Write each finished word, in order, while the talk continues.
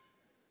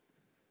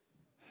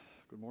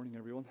Good morning,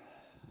 everyone.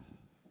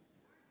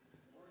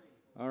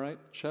 All right,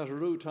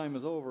 chatteroo time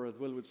is over, as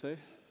Will would say.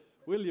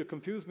 Will, you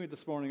confused me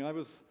this morning. I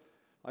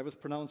was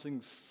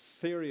pronouncing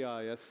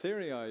Sarai as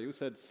Sarai. You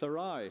said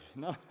Sarai.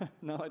 Now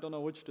I don't know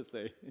which to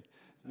say.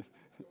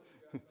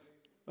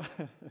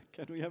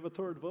 Can we have a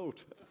third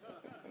vote?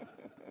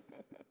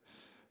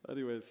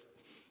 Anyways,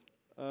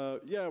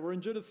 we're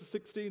in Genesis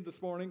 16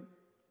 this morning.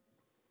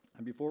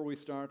 And before we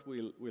start,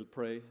 we'll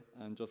pray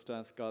and just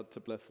ask God to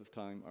bless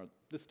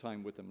this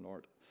time with Him,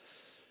 Lord.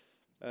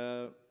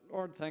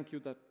 Lord, thank you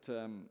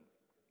that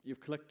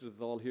you've collected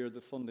us all here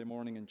this Sunday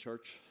morning in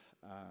church.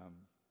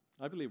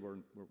 I believe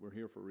we're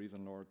here for a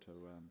reason, Lord, to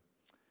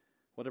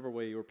whatever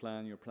way your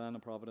plan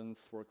of providence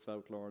works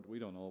out, Lord, we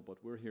don't know, but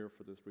we're here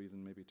for this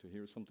reason, maybe to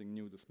hear something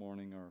new this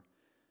morning,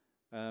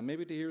 or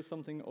maybe to hear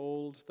something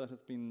old that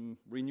has been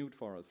renewed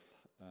for us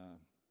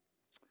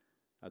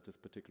at this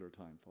particular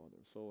time, Father.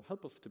 So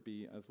help us to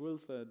be, as Will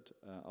said,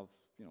 of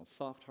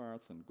soft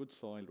hearts and good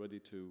soil, ready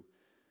to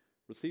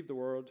receive the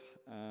word,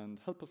 and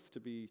help us to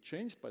be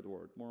changed by the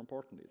word, more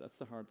importantly. That's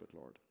the heart of it,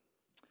 Lord.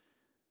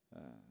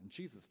 In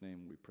Jesus'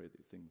 name we pray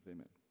these things,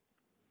 amen.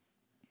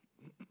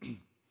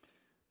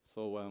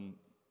 So,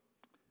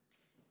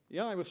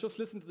 I was just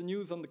listening to the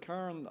news on the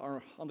car,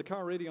 or on the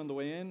car radio on the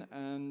way in,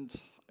 and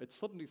it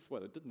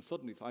didn't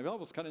suddenly, I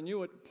always kind of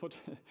knew it, but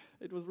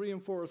it was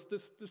reinforced.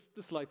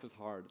 This life is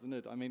hard, isn't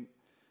it? I mean,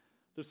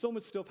 there's so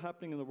much stuff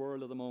happening in the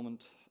world at the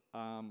moment,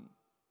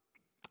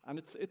 and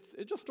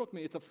it just struck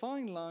me, it's a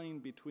fine line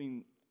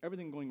between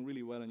everything going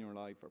really well in your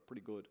life, or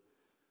pretty good,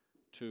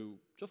 to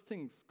just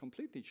things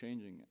completely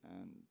changing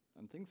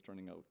and things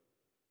turning out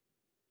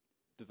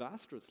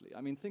disastrously.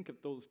 I mean, think of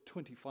those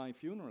 25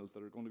 funerals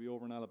that are going to be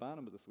over in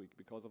Alabama this week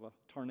because of a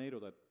tornado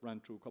that ran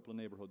through a couple of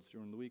neighborhoods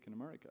during the week in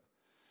America.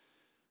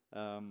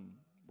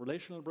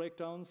 Relational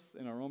breakdowns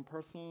in our own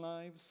personal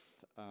lives,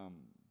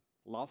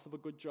 loss of a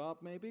good job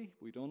maybe,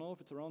 we don't know if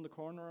it's around the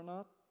corner or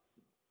not.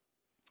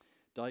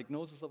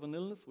 Diagnosis of an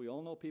illness, we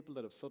all know people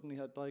that have suddenly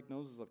had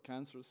diagnoses of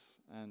cancers,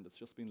 and it's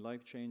just been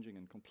life-changing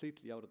and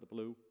completely out of the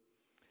blue.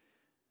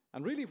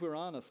 And really, if we're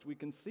honest, we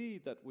can see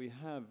that we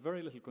have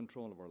very little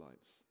control of our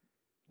lives.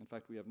 In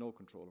fact, we have no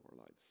control of our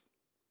lives.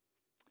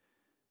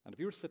 And if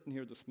you're sitting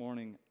here this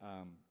morning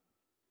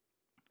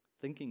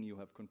thinking you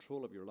have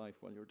control of your life,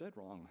 well, you're dead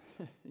wrong.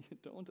 You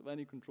don't have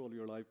any control of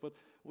your life. But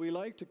we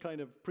like to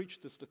kind of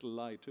preach this little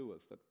lie to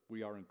us that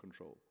we are in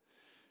control.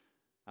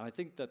 And I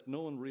think that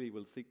no one really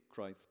will seek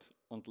Christ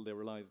until they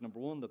realize, number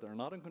one, that they're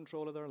not in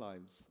control of their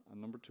lives, and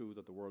number two,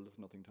 that the world has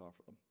nothing to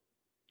offer them.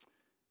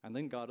 And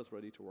then God is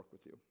ready to work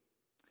with you.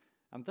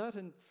 And that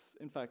is,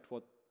 in fact,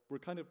 what we're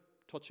kind of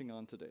touching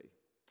on today.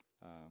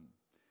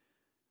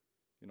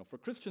 For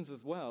Christians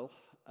as well,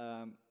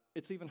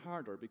 it's even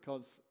harder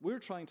because we're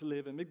trying to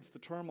live amidst the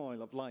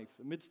turmoil of life,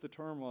 amidst the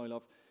turmoil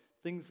of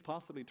things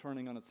possibly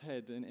turning on its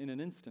head in an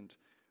instant.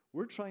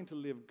 We're trying to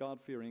live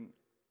God-fearing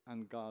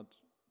and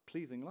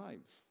God-pleasing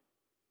lives.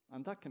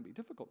 And that can be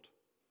difficult,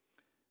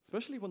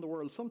 especially when the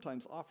world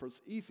sometimes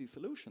offers easy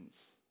solutions.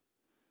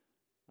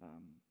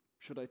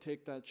 Should I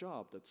take that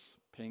job that's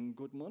paying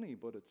good money,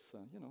 but it's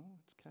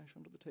cash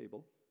under the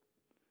table?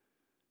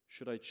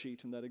 Should I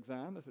cheat in that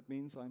exam if it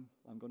means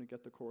I'm going to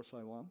get the course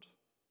I want?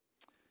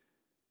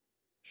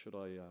 Should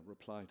I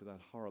reply to that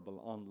horrible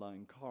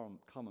online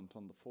comment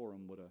on the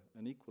forum with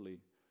an equally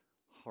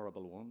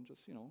horrible one?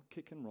 Just,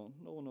 kick and run.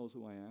 No one knows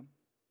who I am.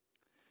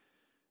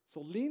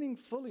 So leaning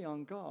fully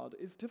on God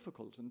is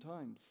difficult in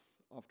times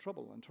of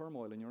trouble and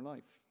turmoil in your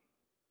life.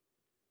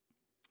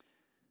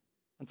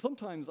 And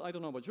sometimes, I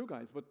don't know about you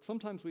guys, but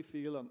sometimes I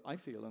feel,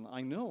 and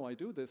I know I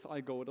do this,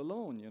 I go it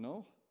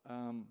alone,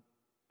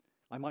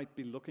 I might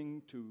be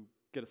looking to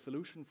get a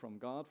solution from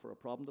God for a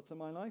problem that's in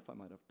my life. I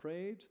might have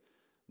prayed.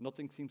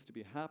 Nothing seems to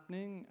be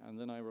happening. And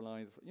then I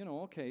realize,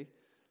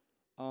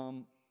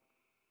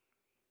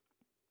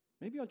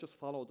 maybe I'll just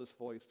follow this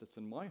voice that's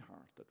in my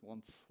heart that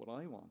wants what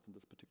I want in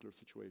this particular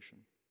situation.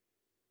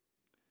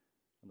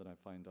 And then I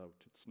find out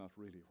it's not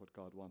really what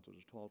God wanted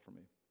at all for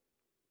me.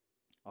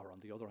 Or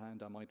on the other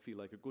hand, I might feel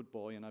like a good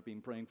boy and I've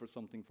been praying for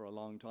something for a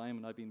long time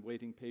and I've been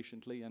waiting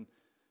patiently, and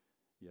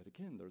yet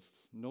again, there's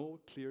no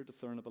clear,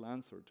 discernible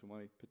answer to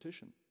my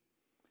petition.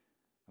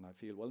 And I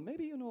feel, well,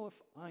 maybe, if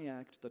I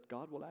act, that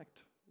God will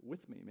act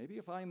with me. Maybe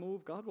if I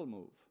move, God will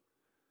move.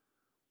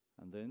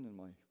 And then in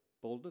my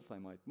boldness, I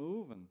might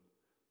move and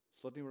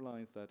suddenly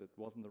realize that it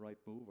wasn't the right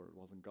move, or it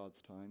wasn't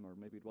God's time, or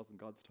maybe it wasn't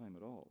God's time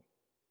at all.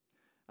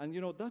 And,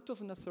 that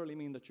doesn't necessarily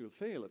mean that you'll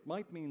fail. It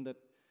might mean that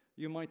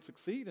you might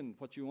succeed in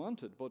what you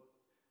wanted, but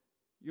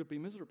you'll be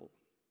miserable.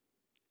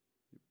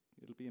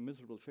 It'll be a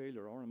miserable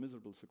failure or a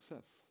miserable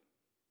success.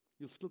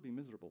 You'll still be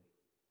miserable.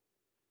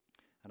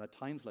 And at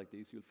times like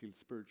these, you'll feel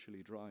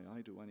spiritually dry.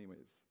 I do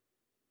anyways.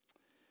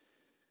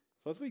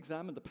 So as we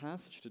examine the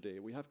passage today,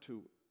 we have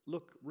to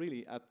look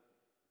really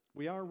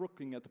we are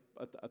looking at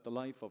the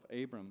life of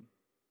Abram,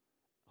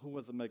 who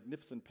was a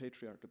magnificent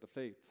patriarch of the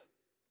faith.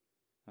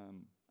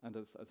 And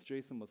as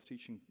Jason was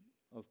teaching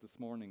us this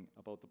morning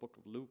about the book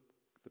of Luke,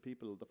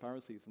 the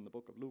Pharisees in the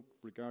book of Luke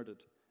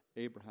regarded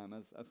Abraham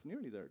as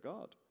nearly their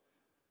God.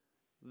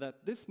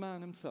 that this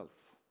man himself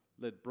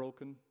led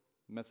broken,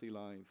 messy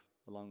life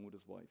along with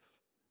his wife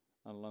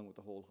and along with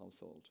the whole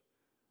household.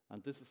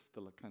 And this is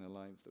the kind of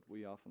lives that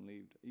we often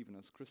lead, even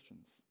as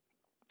Christians.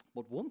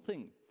 But one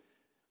thing,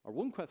 or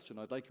one question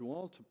I'd like you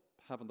all to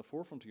have in the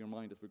forefront of your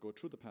mind as we go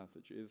through the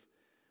passage is,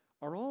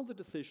 are all the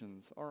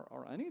decisions,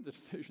 or any of the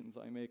decisions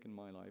I make in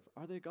my life,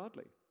 are they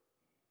godly?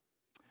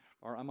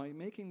 Or am I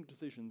making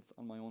decisions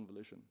on my own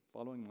volition,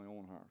 following my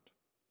own heart?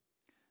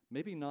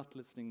 Maybe not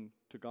listening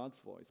to God's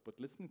voice, but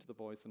listening to the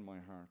voice in my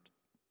heart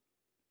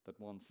that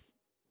wants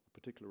a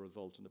particular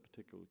result in a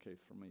particular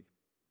case for me.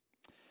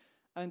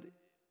 And,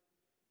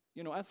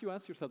 as you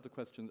ask yourself the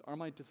question, are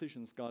my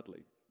decisions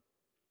godly?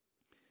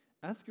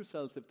 Ask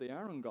yourselves, if they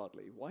are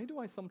ungodly, why do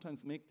I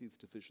sometimes make these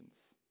decisions?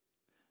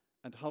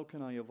 And how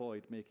can I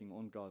avoid making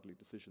ungodly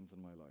decisions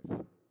in my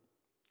life?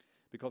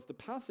 Because the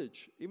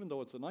passage, even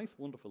though it's a nice,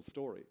 wonderful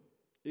story,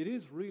 it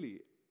is really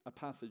a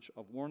passage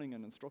of warning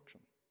and instruction.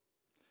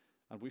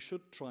 And we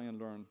should try and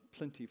learn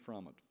plenty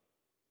from it.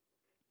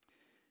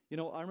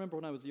 I remember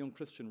when I was a young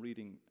Christian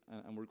reading,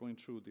 and we're going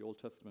through the Old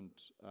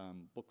Testament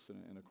books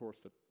in a course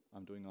that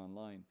I'm doing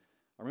online.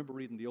 I remember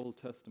reading the Old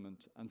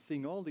Testament and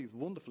seeing all these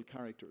wonderful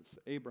characters,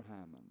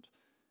 Abraham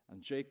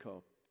and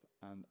Jacob,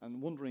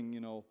 and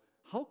wondering,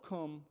 how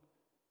come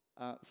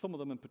some of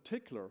them in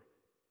particular,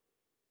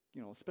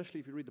 especially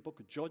if you read the book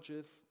of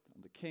Judges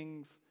and the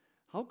Kings,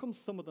 how come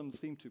some of them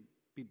seem to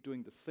be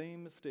doing the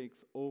same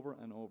mistakes over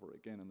and over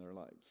again in their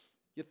lives?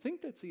 You'd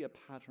think they'd see a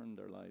pattern in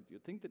their lives.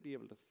 You'd think they'd be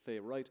able to say,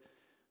 right,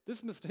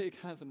 this mistake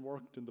hasn't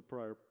worked in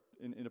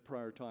a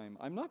prior time.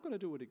 I'm not going to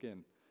do it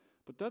again.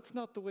 But that's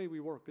not the way we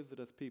work, is it,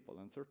 as people,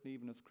 and certainly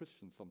even as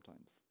Christians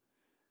sometimes.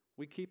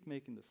 We keep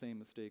making the same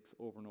mistakes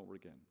over and over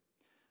again.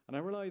 And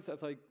I realize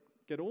as I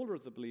get older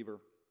as a believer,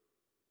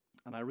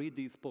 and I read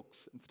these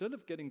books, instead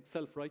of getting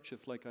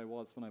self-righteous like I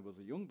was when I was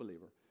a young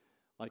believer,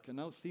 I can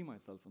now see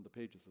myself on the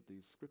pages of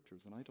these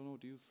scriptures. And I don't know,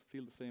 do you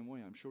feel the same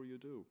way? I'm sure you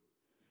do.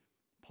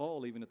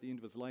 Paul, even at the end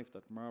of his life,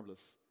 that marvelous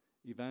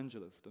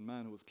evangelist and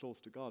man who was close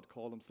to God,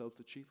 called himself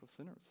the chief of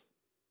sinners.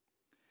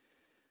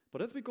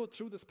 But as we go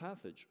through this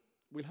passage,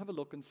 we'll have a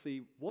look and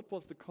see what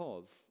was the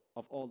cause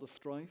of all the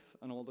strife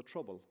and all the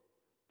trouble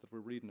that we're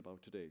reading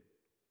about today.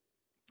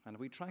 And if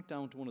we track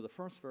down to one of the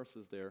first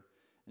verses there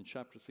in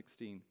chapter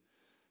 16,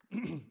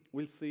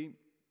 we'll see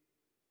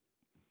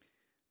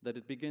that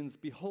it begins,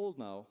 "Behold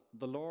now,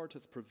 the Lord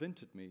has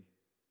prevented me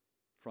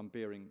from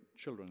bearing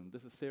children." And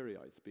this is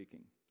Sarai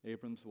speaking,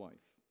 Abram's wife.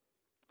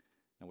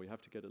 Now we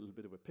have to get a little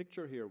bit of a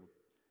picture here.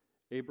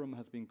 Abram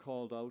has been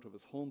called out of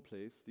his home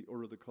place, the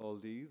Ur of the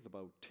Chaldees,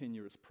 about 10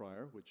 years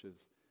prior, which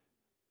is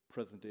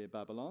present-day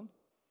Babylon.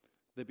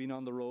 They've been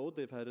on the road.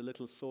 They've had a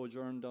little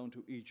sojourn down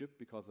to Egypt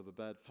because of a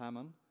bad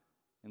famine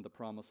in the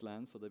Promised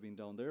Land, so they've been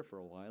down there for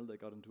a while. They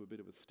got into a bit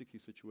of a sticky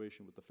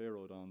situation with the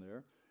Pharaoh down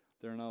there.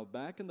 They're now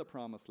back in the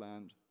Promised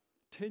Land,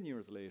 10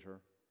 years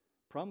later,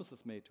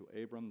 promises made to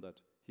Abram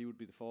that he would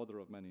be the father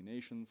of many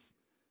nations,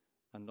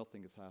 and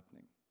nothing is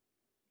happening.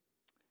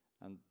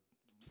 And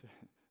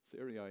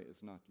Sarai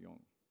is not young,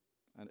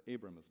 and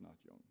Abram is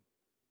not young.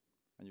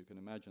 And you can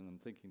imagine them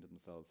thinking to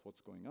themselves,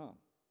 what's going on?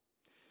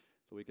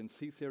 So we can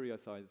see Sarai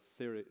says,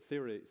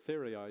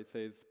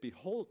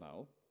 "Behold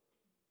now,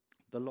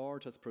 the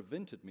Lord has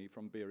prevented me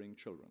from bearing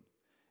children."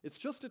 It's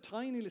just a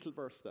tiny little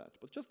verse that,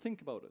 but just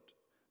think about it.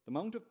 The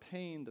amount of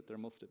pain that there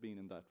must have been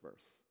in that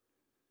verse.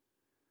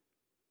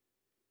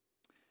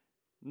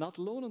 Not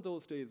alone in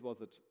those days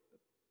was it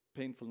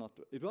painful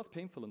it was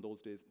painful in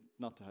those days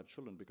not to have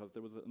children, because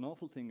there was an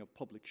awful thing of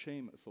public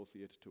shame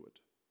associated to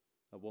it.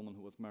 A woman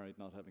who was married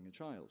not having a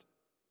child.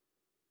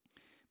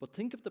 But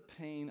think of the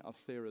pain of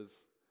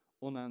Sarah's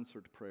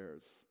unanswered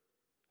prayers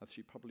as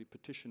she probably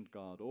petitioned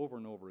God over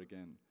and over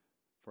again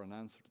for an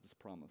answer to this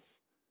promise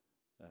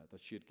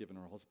that she had given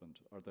her husband,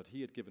 or that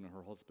he had given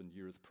her husband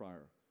years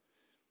prior.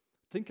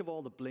 Think of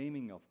all the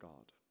blaming of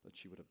God that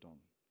she would have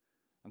done.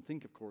 And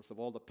think, of course, of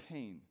all the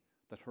pain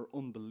that her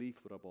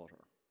unbelief would have brought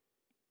her.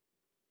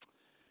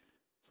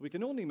 So we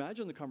can only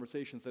imagine the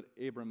conversations that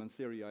Abram and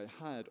Sarai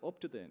had up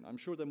to then. I'm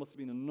sure there must have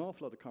been an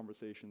awful lot of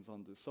conversations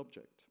on this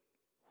subject.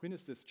 When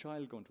is this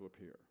child going to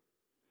appear?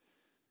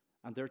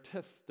 And their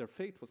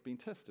faith was being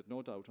tested,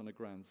 no doubt, on a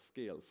grand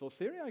scale. So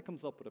Sarai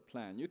comes up with a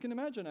plan. You can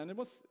imagine, and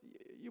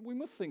we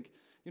must think,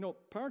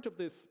 part of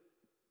this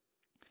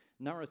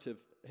narrative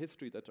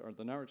history or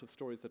the narrative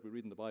stories that we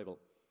read in the Bible,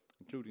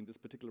 including this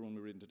particular one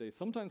we're reading today,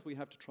 sometimes we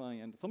have to try,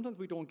 and sometimes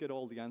we don't get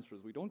all the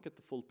answers. We don't get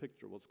the full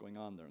picture of what's going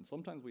on there. And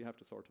sometimes we have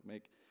to sort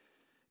of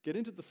get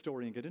into the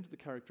story and get into the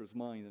character's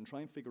mind and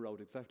try and figure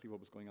out exactly what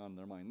was going on in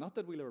their mind. Not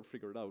that we'll ever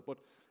figure it out, but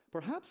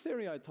perhaps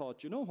Sarai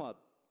thought, you know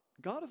what?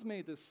 God has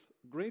made this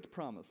great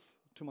promise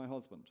to my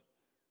husband.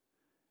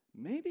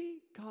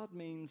 Maybe God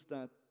means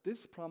that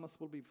this promise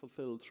will be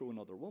fulfilled through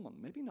another woman.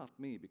 Maybe not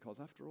me, because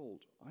after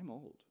all, I'm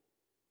old.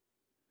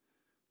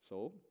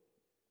 So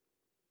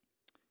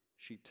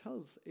she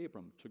tells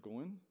Abram to go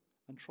in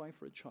and try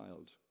for a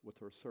child with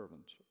her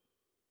servant,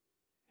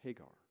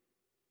 Hagar.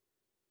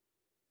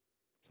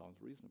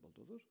 Sounds reasonable,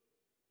 does it?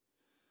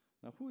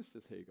 Now, who is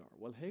this Hagar?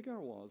 Well, Hagar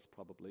was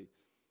probably,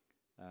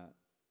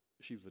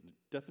 she was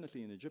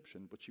definitely an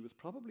Egyptian, but she was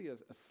probably a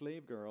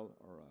slave girl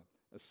or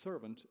a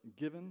servant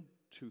given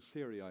to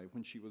Sarai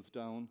when she was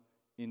down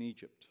in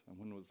Egypt, and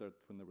when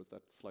there was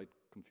that slight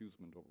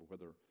confusion over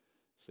whether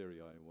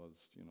Sarai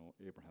was,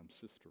 Abraham's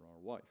sister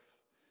or wife,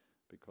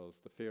 because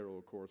the Pharaoh,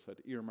 of course, had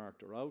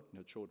earmarked her out and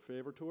had showed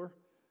favor to her,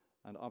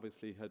 and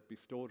obviously had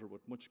bestowed her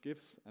with much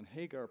gifts, and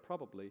Hagar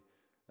probably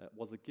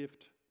was a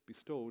gift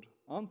bestowed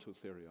onto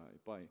Sarai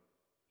by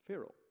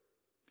Pharaoh.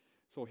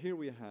 So here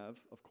we have,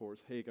 of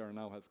course, Hagar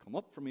now has come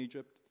up from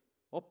Egypt,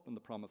 up in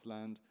the promised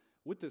land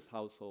with this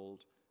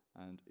household,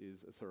 and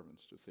is a servant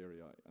to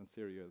Sarai. And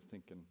Sarai is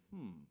thinking,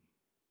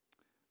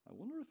 I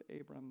wonder if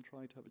Abraham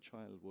tried to have a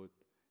child with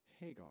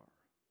Hagar.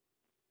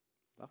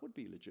 That would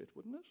be legit,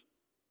 wouldn't it?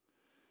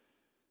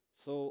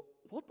 So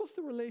what was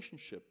the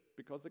relationship?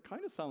 Because it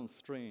kind of sounds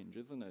strange,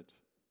 isn't it,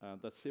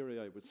 that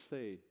Sarai would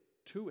say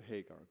to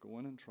Hagar, go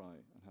in and try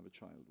and have a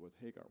child with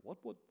Hagar.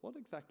 What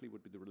exactly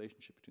would be the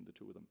relationship between the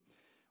two of them?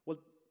 Well,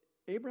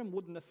 Abraham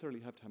wouldn't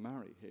necessarily have to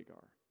marry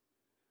Hagar,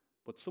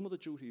 but some of the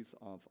duties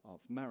of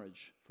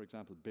marriage, for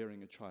example,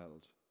 bearing a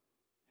child,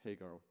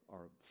 Hagar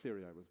or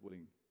Sarai was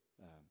willing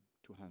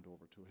to hand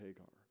over to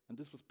Hagar. And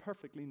this was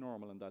perfectly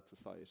normal in that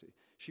society.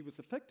 She was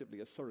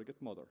effectively a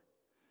surrogate mother,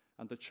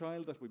 and the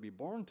child that would be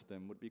born to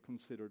them would be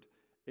considered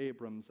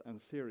Abram's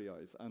and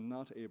Sarai's and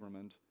not Abram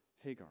and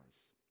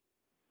Hagar's.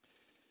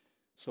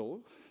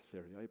 So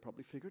Sarai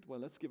probably figured, well,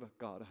 let's give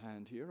God a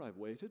hand here. I've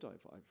waited.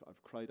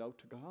 I've cried out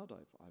to God.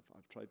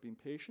 I've tried being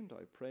patient.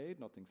 I've prayed.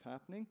 Nothing's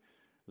happening.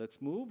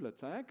 Let's move.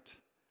 Let's act.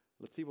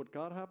 Let's see what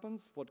God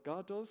happens, what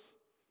God does.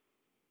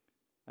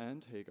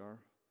 And Hagar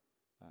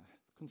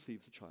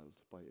conceives a child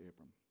by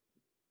Abram.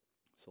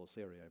 So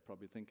Sarai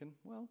probably thinking,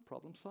 well,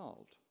 problem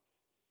solved.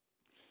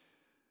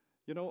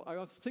 I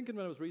was thinking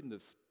when I was reading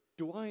this,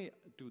 do I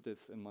do this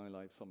in my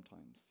life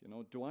sometimes?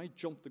 Do I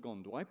jump the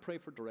gun? Do I pray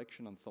for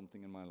direction on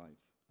something in my life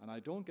and I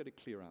don't get a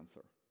clear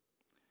answer?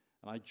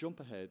 And I jump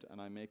ahead and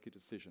I make a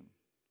decision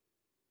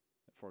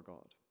for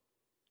God.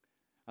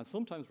 And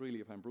sometimes, really,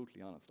 if I'm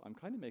brutally honest, I'm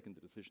kind of making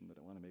the decision that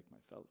I want to make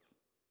myself.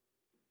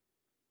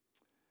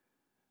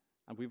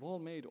 And we've all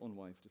made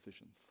unwise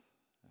decisions.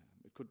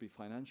 It could be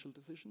financial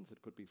decisions.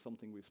 It could be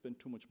something we've spent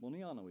too much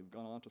money on and we've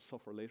gone on to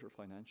suffer later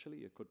financially.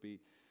 It could be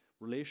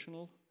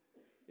relational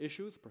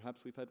issues.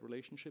 Perhaps we've had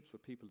relationships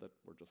with people that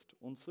were just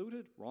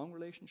unsuited, wrong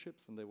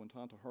relationships, and they went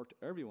on to hurt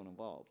everyone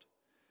involved.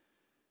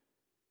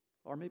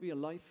 Or maybe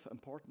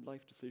important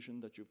life decision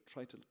that you've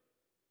tried to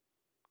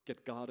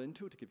get God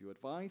into to give you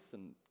advice,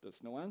 and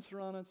there's no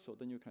answer on it, so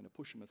then you kind of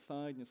push him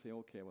aside and you say,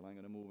 okay, well, I'm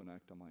going to move and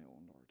act on my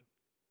own, Lord.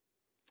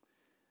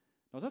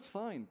 Now that's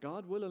fine.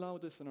 God will allow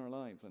this in our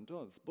lives and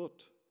does,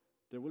 but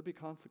there will be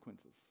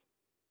consequences.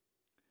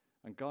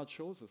 And God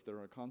shows us there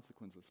are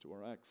consequences to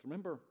our acts.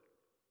 Remember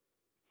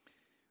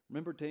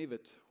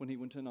David when he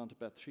went in onto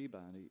Bathsheba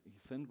and he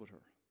sinned with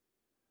her.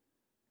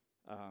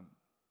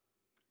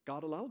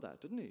 God allowed that,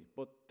 didn't he?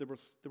 But there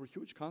were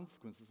huge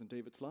consequences in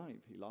David's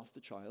life. He lost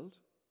a child.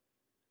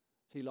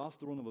 He lost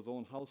the run of his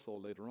own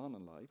household later on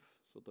in life.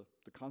 So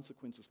the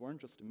consequences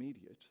weren't just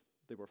immediate.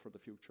 They were for the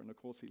future. And of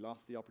course, he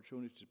lost the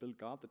opportunity to build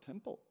God the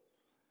temple.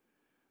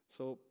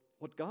 So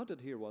what God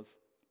did here was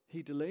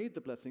he delayed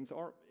the blessings,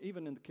 or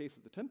even in the case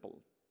of the temple,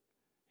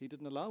 he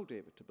didn't allow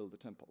David to build the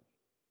temple.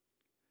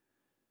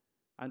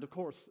 And of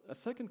course, a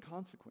second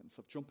consequence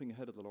of jumping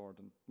ahead of the Lord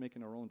and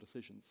making our own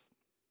decisions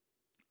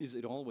is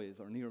it always,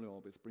 or nearly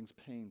always, brings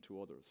pain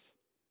to others.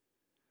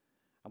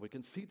 And we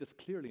can see this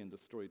clearly in the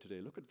story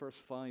today. Look at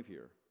verse 5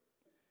 here.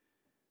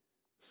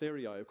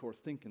 Sarai, of course,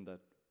 thinking that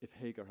if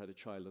Hagar had a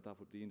child, that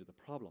would be the end of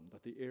the problem,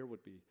 that the heir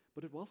would be.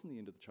 But it wasn't the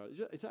end of the child.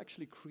 It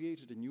actually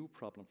created a new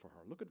problem for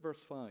her. Look at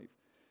verse 5.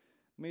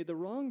 May the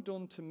wrong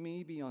done to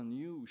me be on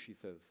you, she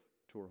says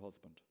to her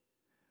husband.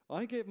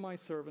 I gave my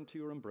servant to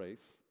your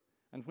embrace,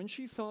 and when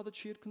she saw that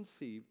she had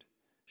conceived,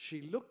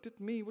 she looked at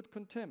me with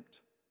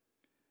contempt.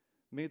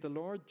 May the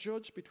Lord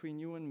judge between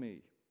you and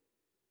me.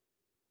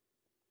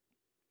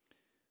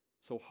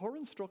 So her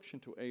instruction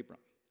to Abram,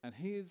 and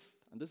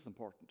this is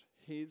important,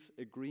 his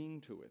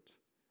agreeing to it,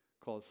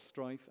 caused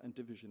strife and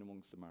division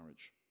amongst the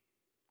marriage.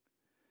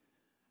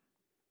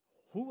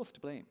 Who was to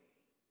blame?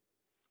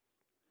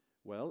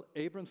 Well,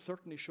 Abram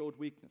certainly showed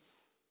weakness.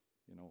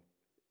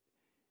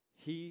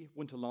 He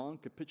went along,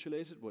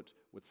 capitulated with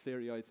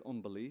Sarai's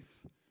unbelief,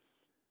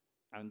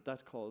 and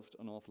that caused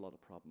an awful lot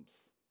of problems.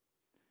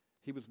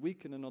 He was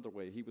weak in another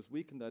way. He was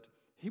weak in that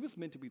he was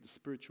meant to be the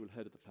spiritual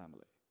head of the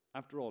family.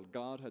 After all,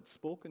 God had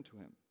spoken to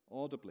him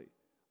audibly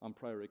on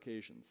prior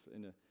occasions.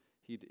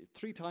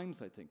 3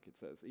 times, I think it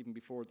says, even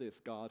before this,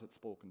 God had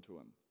spoken to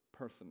him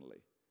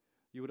personally.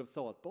 You would have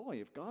thought, boy,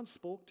 if God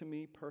spoke to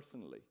me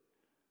personally,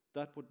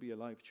 that would be a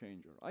life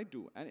changer. I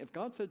do. And if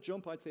God said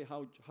jump, I'd say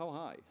how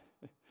high?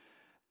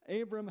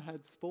 God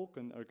had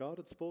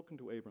spoken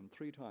to Abram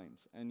 3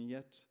 times, and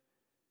yet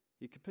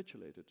he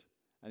capitulated,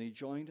 and he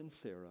joined in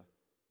Sarah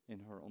in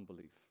her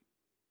unbelief.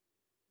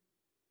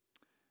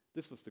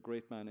 This was the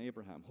great man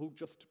Abraham, who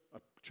just a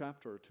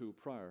chapter or 2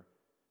 prior,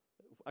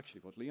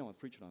 actually what Leon was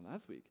preaching on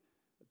last week,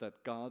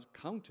 that God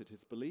counted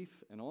his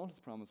belief in all his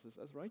promises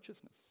as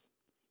righteousness.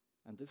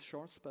 And this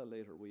short spell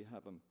later, we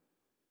have him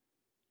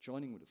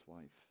joining with his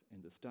wife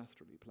in this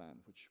dastardly plan,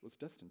 which was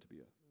destined to be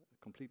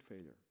a complete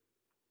failure.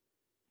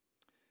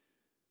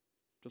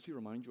 Does he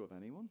remind you of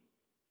anyone?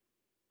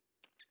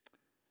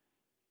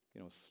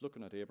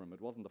 Looking at Abram,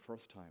 it wasn't the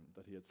first time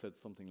that he had said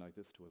something like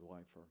this to his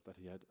wife, or that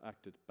he had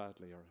acted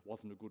badly, or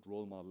wasn't a good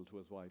role model to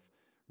his wife.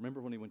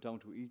 Remember when he went down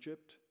to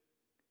Egypt?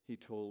 He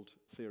told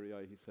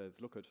Sarai, he says,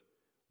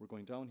 we're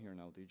going down here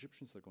now. The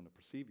Egyptians are going to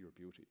perceive your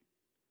beauty.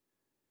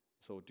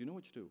 So do you know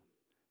what you do?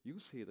 You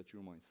say that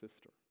you're my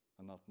sister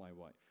and not my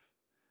wife.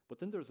 But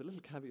then there's a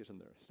little caveat in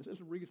there. The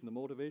little reason, the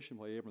motivation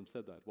why Abram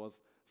said that was,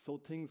 so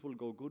things will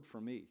go good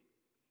for me.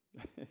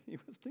 He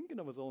was thinking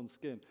of his own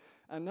skin.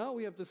 And now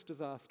we have this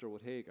disaster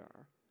with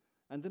Hagar.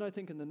 And then I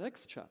think in the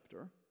next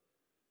chapter,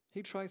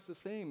 he tries the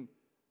same,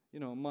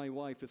 my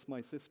wife is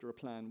my sister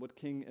plan with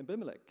King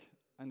Abimelech.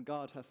 And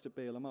God has to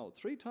bail him out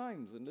 3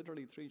 times in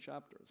literally 3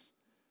 chapters.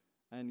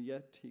 And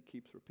yet he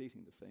keeps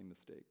repeating the same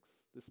mistakes.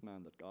 This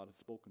man that God has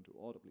spoken to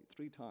audibly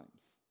 3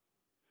 times.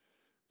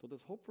 So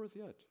there's hope for us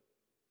yet.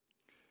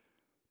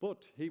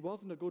 But he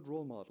wasn't a good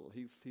role model.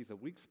 He's a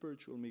weak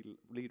spiritual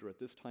leader at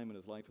this time in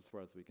his life, as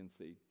far as we can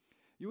see.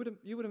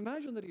 You would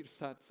imagine that he'd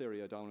sat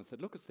Syria down and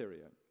said, look at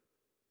Syria.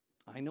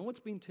 I know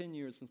it's been 10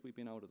 years since we've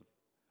been out of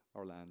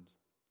our land.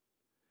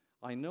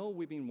 I know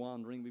we've been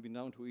wandering. We've been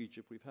down to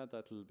Egypt. We've had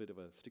that little bit of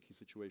a sticky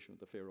situation with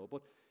the Pharaoh.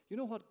 But you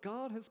know what?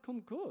 God has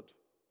come good.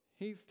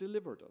 He's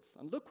delivered us.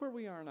 And look where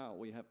we are now.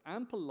 We have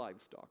ample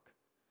livestock.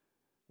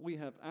 We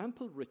have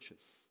ample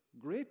riches,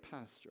 great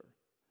pasture,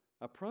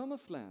 a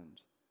promised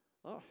land.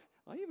 Oh,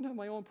 I even have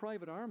my own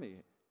private army.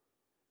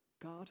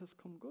 God has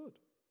come good.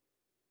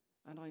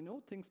 And I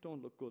know things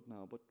don't look good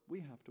now, but we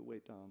have to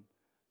wait on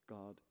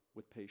God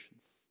with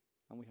patience.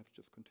 And we have to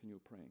just continue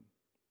praying.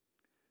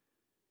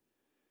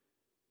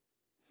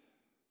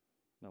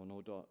 Now,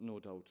 no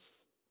doubt,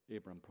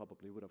 Abram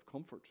probably would have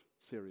comforted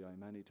Sarai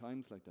many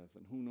times like this.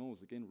 And who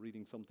knows, again,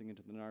 reading something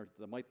into the narrative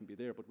that mightn't be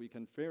there, but we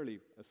can fairly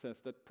assess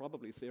that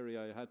probably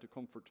Sarai had to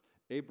comfort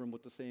Abram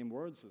with the same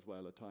words as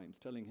well at times,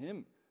 telling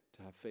him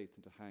to have faith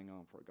and to hang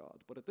on for God.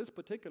 But at this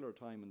particular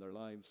time in their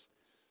lives,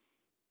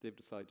 they've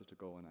decided to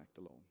go and act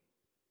alone.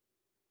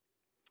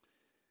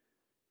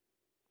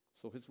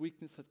 So his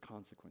weakness had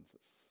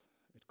consequences.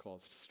 It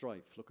caused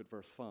strife. Look at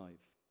verse 5.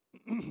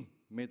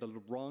 May the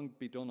wrong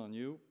be done on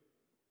you.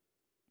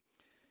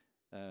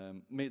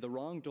 May the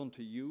wrong done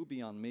to you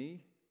be on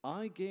me.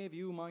 I gave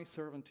you my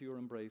servant to your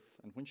embrace,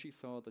 and when she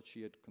saw that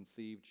she had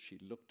conceived, she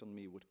looked on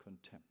me with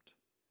contempt.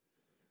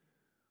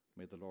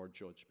 May the Lord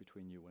judge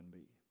between you and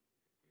me.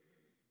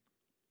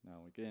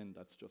 Now again,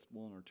 that's just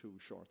 1 or 2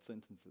 short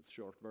sentences,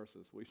 short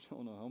verses. We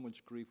don't know how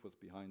much grief was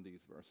behind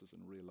these verses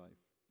in real life.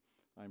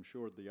 I'm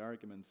sure the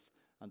arguments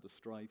and the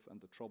strife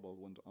and the trouble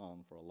went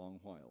on for a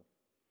long while.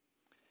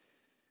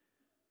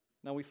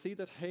 Now we see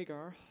that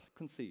Hagar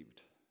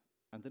conceived,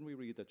 and then we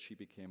read that she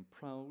became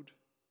proud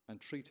and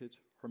treated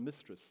her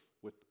mistress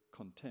with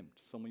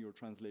contempt. Some of your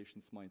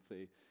translations might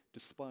say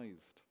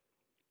despised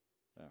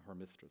her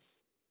mistress.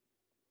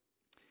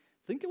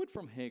 Think of it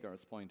from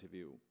Hagar's point of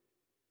view.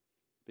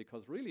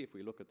 Because really, if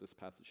we look at this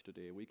passage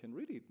today, we can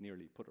really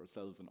nearly put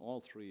ourselves in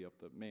all 3 of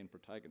the main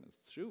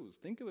protagonists' shoes.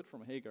 Think of it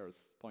from Hagar's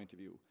point of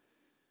view.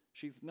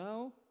 She's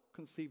now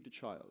conceived a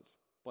child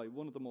by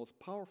one of the most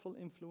powerful,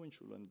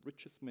 influential, and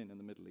richest men in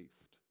the Middle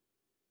East.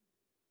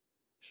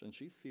 And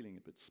she's feeling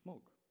a bit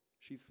smug.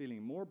 She's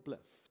feeling more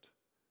blessed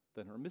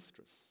than her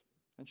mistress.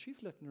 And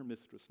she's letting her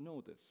mistress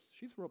know this.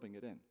 She's rubbing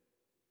it in.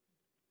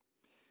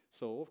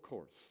 So, of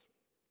course,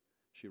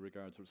 she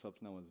regards herself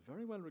now as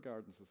very well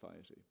regarded in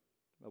society.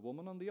 A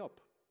woman on the up.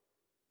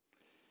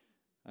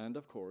 And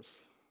of course,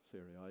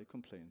 Sarai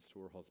complains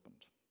to her husband.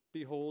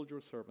 Behold,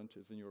 your servant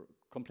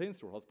complains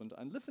to her husband,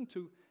 and listen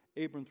to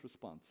Abram's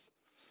response.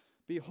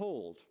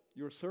 Behold,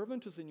 your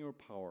servant is in your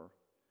power.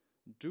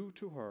 Do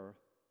to her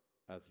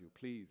as you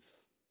please.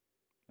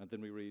 And then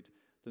we read,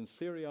 then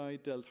Sarai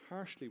dealt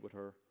harshly with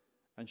her,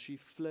 and she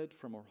fled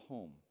from her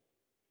home.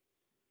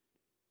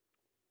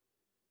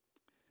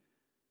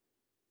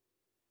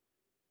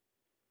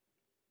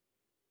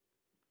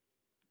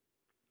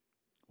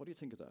 What do you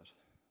think of that?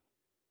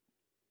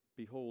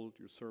 Behold,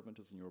 your servant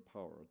is in your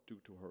power. Do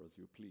to her as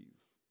you please.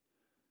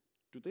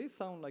 Do they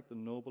sound like the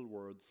noble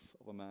words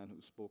of a man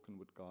who's spoken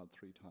with God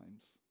 3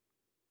 times?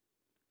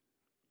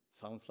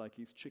 Sounds like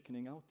he's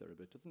chickening out there a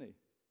bit, doesn't he?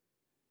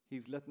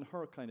 He's letting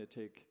her kind of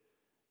take,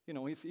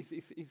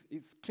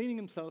 he's cleaning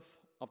himself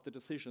of the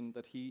decision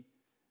that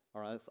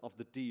of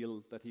the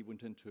deal that he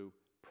went into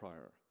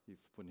prior.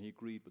 When he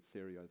agreed with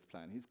Sarai's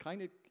plan. He's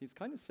kind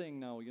of saying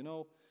now,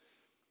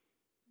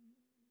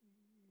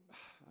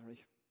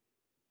 Harry,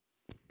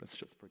 let's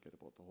just forget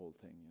about the whole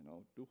thing,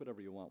 Do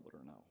whatever you want with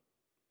her now.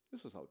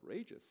 This is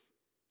outrageous.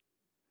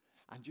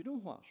 And you know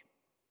what?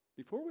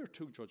 Before we're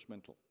too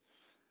judgmental,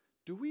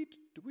 Do we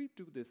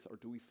do this, or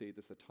do we say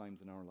this at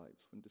times in our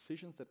lives, when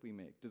decisions that we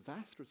make,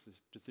 disastrous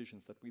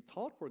decisions that we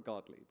thought were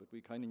godly, but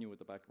we kind of knew at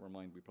the back of our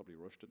mind we probably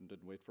rushed it and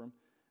didn't wait for them,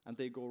 and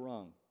they go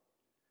wrong?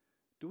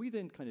 Do we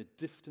then kind of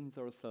distance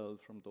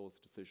ourselves from those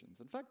decisions?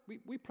 In fact,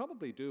 we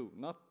probably do.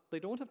 They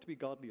don't have to be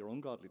godly or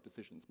ungodly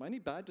decisions. Many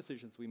bad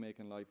decisions we make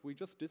in life, we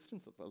just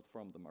distance ourselves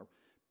from them or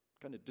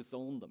kind of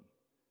disown them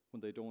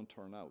when they don't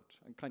turn out,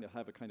 and kind of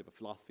have a kind of a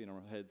philosophy in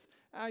our heads.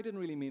 I didn't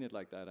really mean it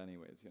like that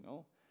anyways, you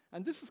know.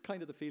 And this is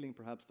kind of the feeling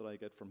perhaps that I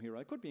get from here.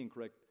 I could be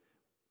incorrect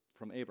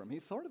from Abram.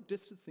 He's sort of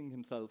distancing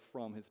himself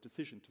from his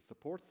decision to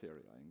support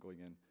Sarai and going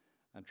in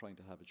and trying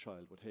to have a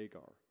child with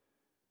Hagar.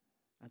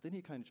 And then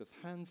he kind of just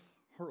hands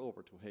her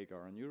over to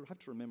Hagar. And you have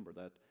to remember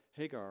that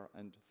Hagar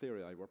and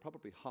Sarai were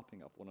probably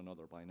hopping off one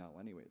another by now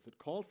anyways. It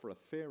called for a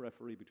fair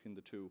referee between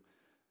the two.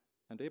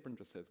 And Abram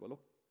just says, well,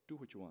 look, do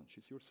what you want.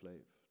 She's your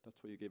slave. That's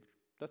why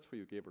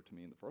you gave her to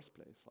me in the first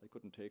place. I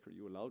couldn't take her.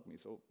 You allowed me.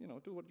 So,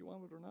 do what you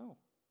want with her now.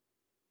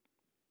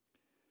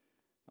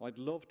 Now, I'd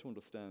love to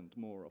understand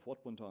more of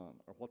what went on,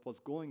 or what was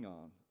going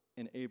on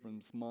in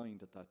Abram's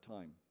mind at that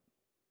time.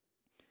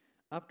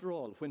 After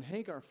all, when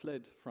Hagar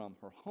fled from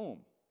her home,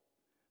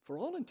 for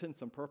all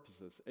intents and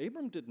purposes,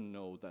 Abram didn't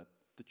know that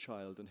the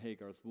child in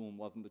Hagar's womb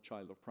wasn't the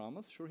child of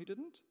promise. Sure he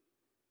didn't.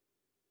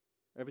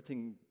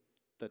 Everything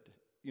that,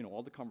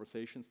 all the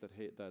conversations that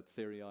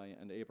Sarai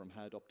and Abram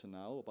had up to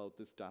now about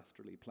this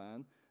dastardly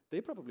plan,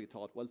 they probably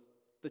thought, well,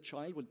 the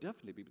child will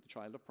definitely be the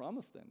child of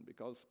promise then,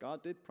 because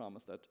God did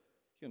promise that,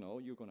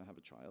 you're going to have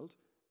a child,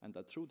 and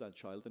that through that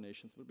child the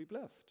nations will be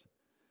blessed.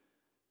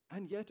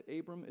 And yet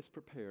Abram is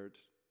prepared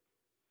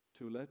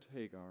to let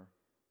Hagar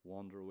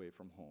wander away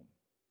from home,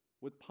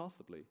 with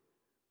possibly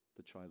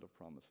the child of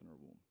promise in her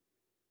womb.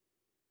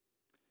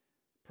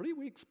 Pretty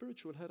weak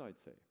spiritual head,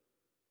 I'd say.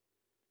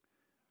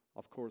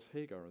 Of course,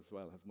 Hagar as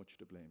well has much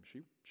to blame.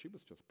 She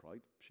was just proud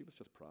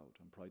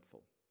and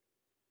prideful.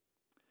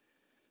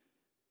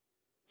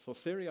 So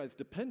Sarai's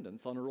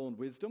dependence on her own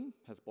wisdom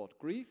has brought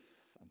grief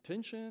and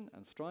tension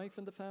and strife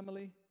in the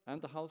family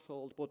and the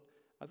household. But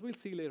as we'll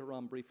see later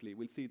on briefly,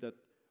 we'll see that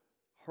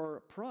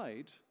her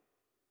pride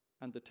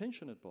and the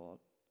tension it brought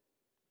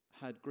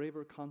had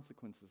graver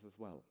consequences as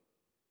well.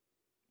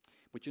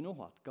 But you know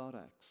what? God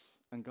acts,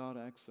 and God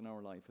acts in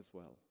our life as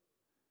well.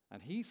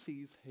 And he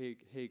sees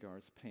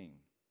Hagar's pain.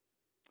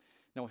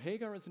 Now,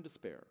 Hagar is in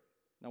despair.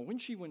 Now, when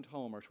she went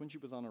home, or when she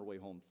was on her way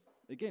home,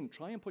 again,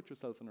 try and put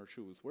yourself in her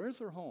shoes. Where's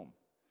her home?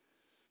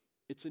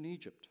 It's in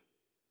Egypt.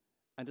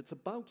 And it's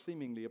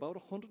seemingly about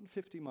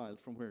 150 miles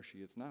from where she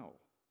is now.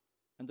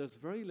 And there's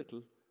very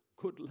little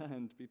good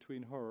land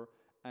between her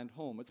and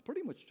home. It's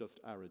pretty much just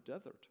arid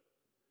desert.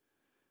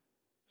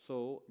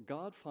 So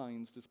God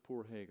finds this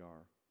poor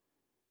Hagar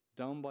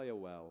down by a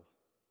well,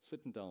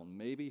 sitting down,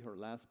 maybe her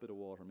last bit of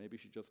water, maybe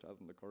she just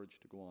hasn't the courage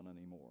to go on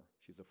anymore.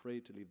 She's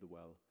afraid to leave the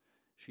well.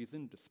 She's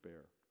in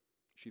despair.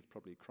 She's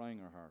probably crying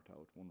her heart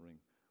out, wondering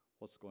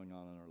what's going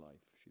on in her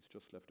life. She's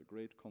just left a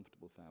great,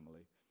 comfortable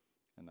family,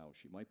 and now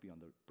she might be on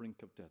the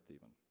brink of death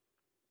even.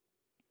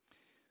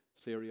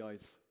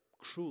 Sarai's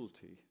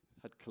cruelty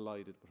had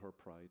collided with her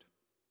pride,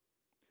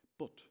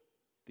 but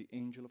the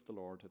angel of the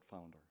Lord had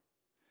found her.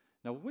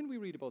 Now, when we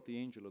read about the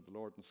angel of the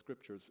Lord in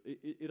Scriptures,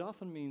 it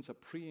often means a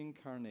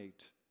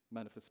pre-incarnate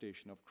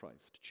manifestation of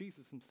Christ,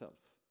 Jesus himself.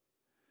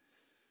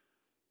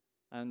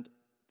 And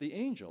the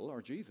angel,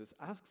 or Jesus,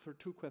 asks her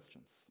two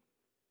questions.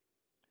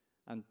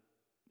 And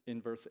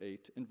in verse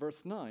 8, in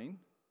verse 9,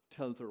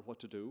 tells her what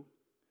to do,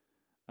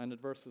 and in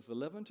verses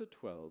 11 to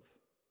 12,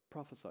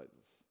 prophesies.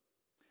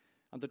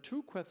 And the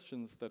two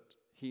questions that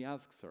he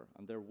asks her,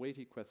 and they're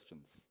weighty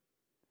questions,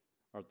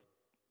 are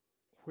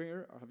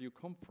where have you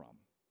come from?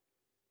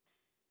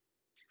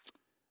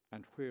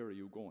 And where are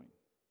you going?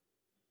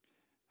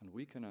 And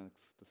we can ask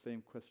the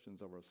same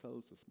questions of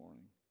ourselves this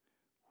morning.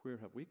 Where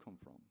have we come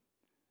from?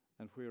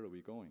 And where are we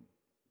going?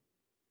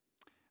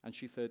 And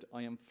she said,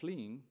 I am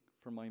fleeing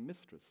from my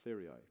mistress,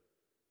 Sarai.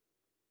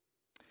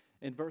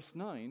 In verse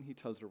 9, he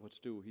tells her what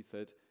to do. He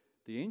said,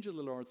 the angel of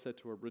the Lord said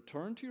to her,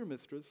 return to your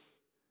mistress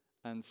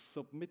and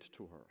submit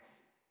to her.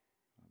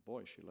 Oh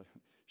boy,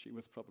 she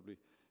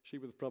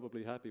was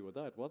probably happy with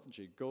that, wasn't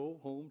she? Go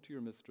home to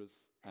your mistress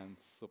and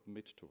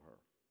submit to her.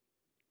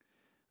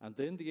 And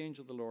then the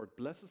angel of the Lord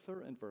blesses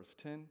her in verse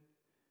 10.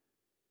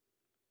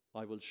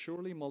 I will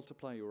surely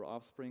multiply your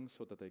offspring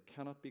so that they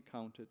cannot be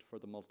counted for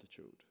the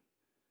multitude.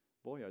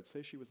 Boy, I'd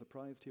say she was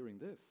surprised hearing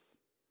this.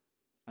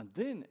 And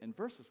then in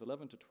verses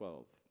 11 to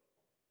 12,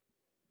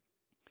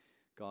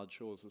 God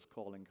shows his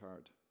calling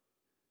card,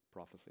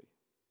 prophecy.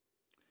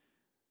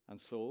 And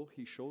so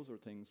he shows her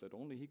things that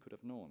only he could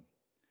have known.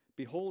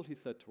 Behold, he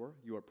said to her,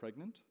 you are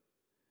pregnant,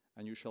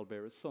 and you shall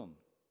bear a son,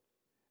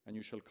 and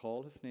you shall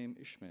call his name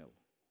Ishmael,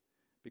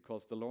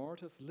 because the Lord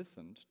has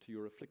listened to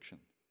your affliction.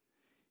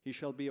 He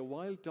shall be a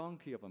wild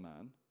donkey of a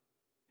man,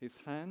 his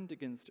hand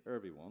against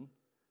everyone,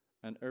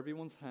 and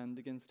everyone's hand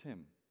against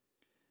him.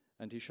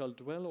 And he shall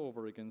dwell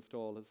over against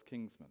all his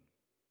kinsmen.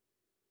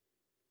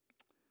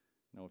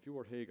 Now, if you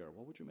were Hagar,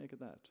 what would you make of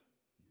that?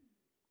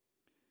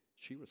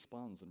 She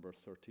responds in verse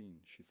 13.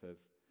 She says,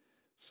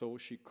 So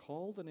she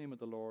called the name of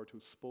the Lord who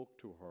spoke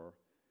to her,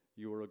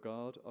 "You are a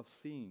God of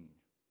seeing."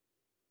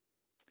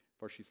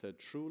 For she said,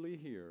 "Truly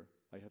here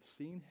I have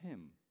seen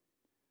him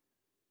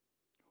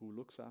who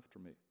looks after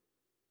me."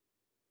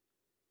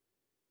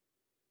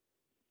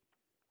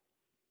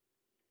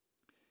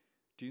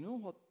 Do you know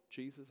what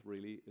Jesus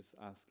really is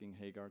asking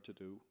Hagar to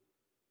do?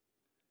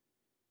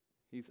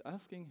 He's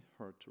asking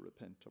her to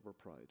repent of her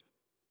pride.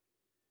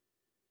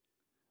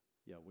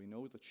 Yeah, we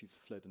know that she's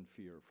fled in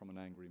fear from an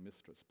angry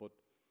mistress, but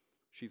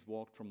she's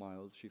walked for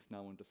miles. She's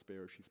now in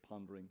despair. She's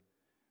pondering,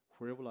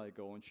 where will I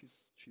go? And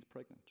she's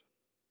pregnant.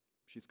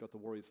 She's got the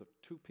worries of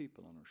two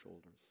people on her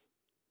shoulders.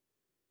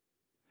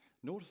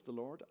 Notice the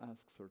Lord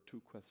asks her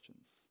two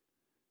questions,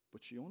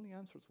 but she only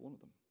answers one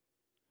of them.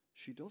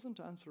 She doesn't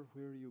answer,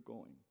 "Where are you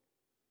going?"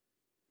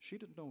 She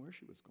didn't know where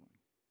she was going.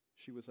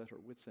 She was at her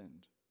wit's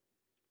end.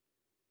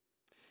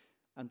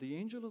 And the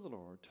angel of the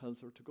Lord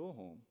tells her to go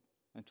home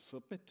and to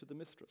submit to the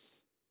mistress,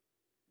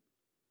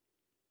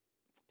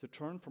 to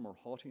turn from her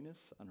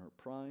haughtiness and her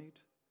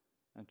pride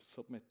and to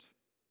submit.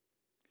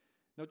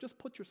 Now just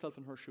put yourself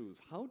in her shoes.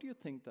 How do you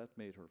think that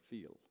made her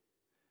feel?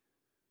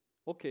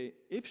 Okay,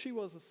 if she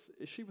was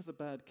a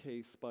bad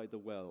case by the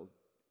well,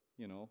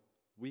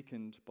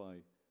 weakened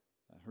by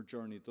her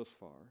journey thus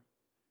far,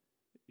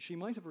 she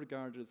might have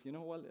regarded as,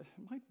 well, it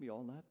might be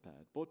all that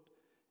bad. But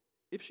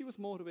if she was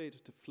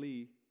motivated to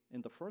flee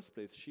in the first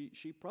place,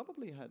 she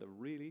probably had a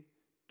really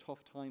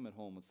tough time at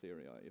home in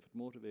Syria if it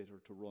motivated her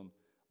to run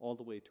all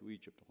the way to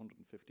Egypt,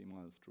 150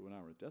 miles through an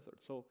arid desert.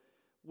 So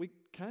we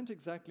can't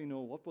exactly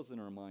know what was in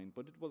her mind,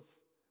 but it was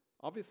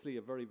obviously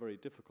a very, very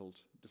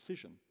difficult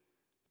decision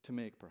to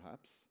make,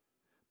 perhaps.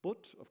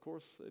 But, of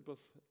course, it was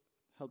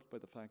helped by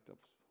the fact of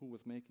who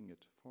was making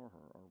it for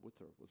her or with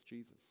her was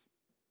Jesus.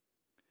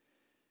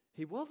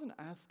 He wasn't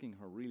asking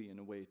her really, in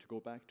a way, to go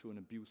back to an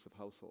abusive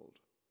household.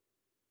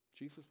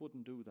 Jesus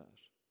wouldn't do that.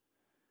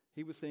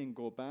 He was saying,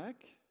 go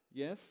back.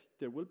 Yes,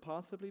 there will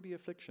possibly be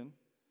affliction,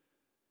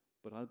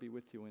 but I'll be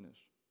with you in it.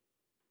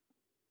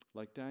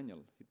 Like Daniel,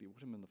 he'd be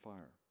with him in the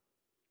fire.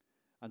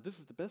 And this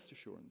is the best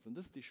assurance, and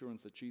this is the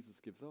assurance that Jesus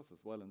gives us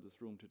as well in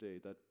this room today,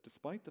 that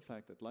despite the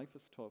fact that life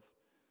is tough,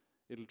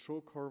 it'll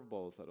throw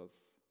curveballs at us,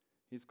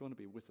 he's going to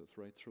be with us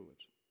right through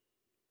it.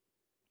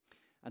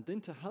 And then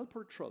to help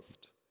her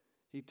trust,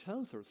 he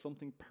tells her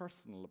something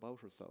personal about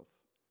herself.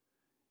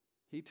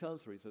 He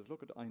tells her, he says,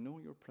 look, I know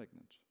you're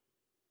pregnant.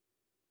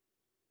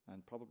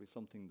 And probably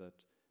something that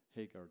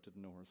Hagar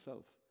didn't know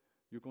herself.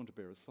 You're going to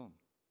bear a son.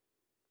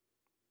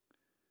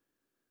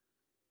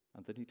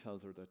 And then he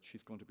tells her that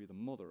she's going to be the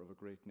mother of a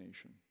great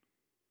nation.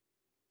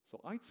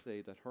 So I'd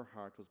say that her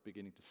heart was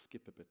beginning to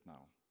skip a bit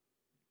now.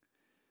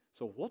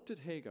 So what did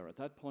Hagar at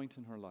that point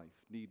in her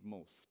life need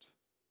most?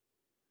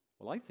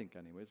 Well, I think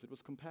anyways, it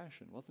was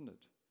compassion, wasn't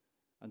it?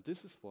 And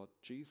this is what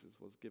Jesus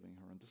was giving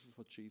her, and this is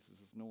what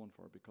Jesus is known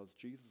for, because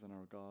Jesus and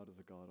our God is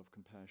a God of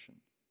compassion.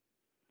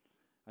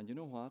 And you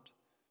know what?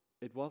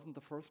 It wasn't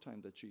the first time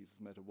that Jesus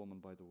met a woman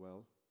by the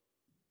well.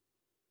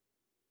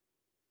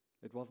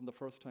 It wasn't the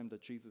first time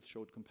that Jesus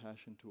showed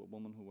compassion to a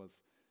woman who was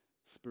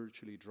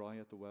spiritually dry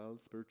at the well,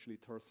 spiritually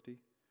thirsty.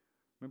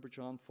 Remember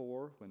John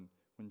 4, when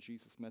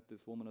Jesus met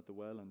this woman at the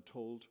well and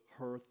told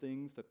her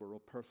things that were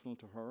personal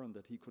to her and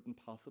that he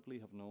couldn't possibly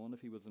have known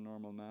if he was a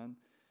normal man.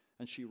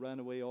 And she ran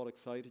away all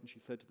excited and she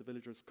said to the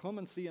villagers, "Come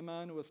and see a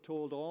man who has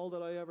told all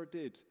that I ever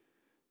did.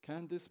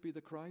 Can this be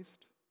the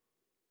Christ?"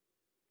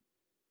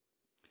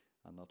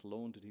 And not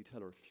alone did he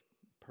tell her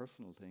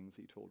personal things,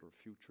 he told her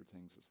future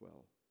things as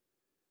well.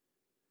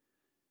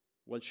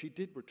 Well, she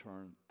did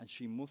return, and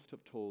she must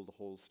have told the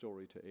whole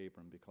story to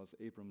Abram, because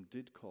Abram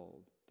did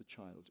call the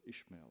child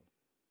Ishmael,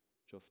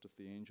 just as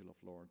the angel of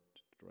the Lord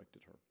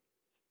directed her.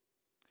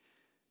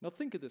 Now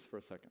think of this for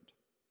a second.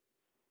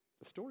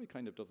 The story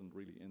kind of doesn't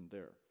really end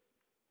there.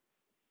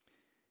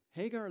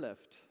 Hagar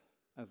left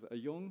as a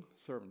young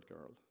servant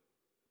girl,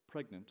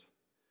 pregnant,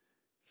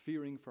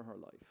 fearing for her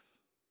life,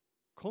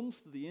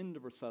 comes to the end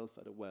of herself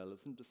at a well,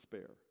 is in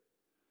despair,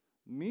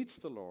 meets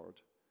the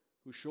Lord,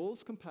 who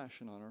shows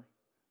compassion on her,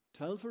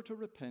 tells her to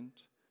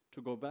repent,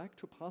 to go back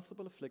to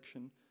possible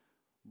affliction,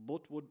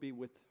 but would be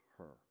with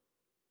her,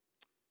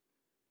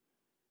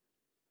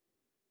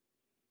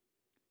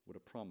 with a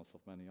promise of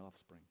many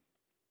offspring.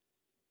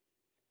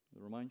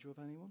 Does it remind you of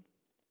anyone?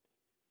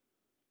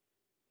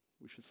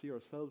 We should see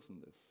ourselves in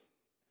this.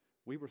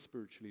 We were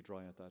spiritually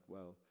dry at that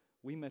well.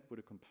 We met with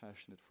a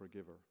compassionate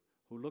forgiver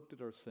who looked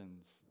at our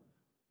sins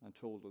and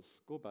told us,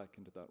 go back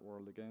into that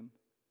world again,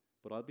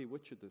 but I'll be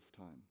with you this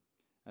time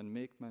and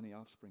make many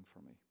offspring for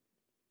me.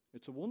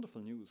 It's a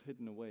wonderful news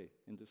hidden away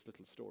in this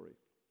little story.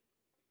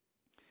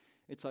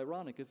 It's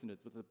ironic, isn't it,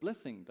 with the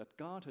blessing that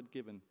God had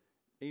given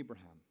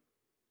Abraham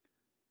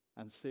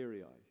and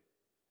Sarai,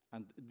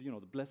 and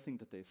the blessing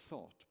that they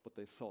sought, but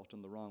they sought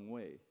in the wrong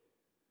way,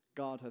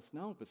 God has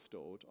now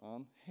bestowed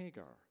on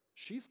Hagar.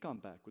 She's gone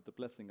back with the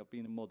blessing of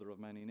being a mother of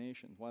many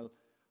nations, while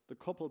the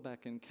couple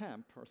back in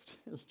camp are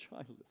still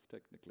childless,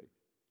 technically.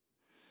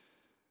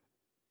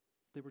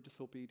 They were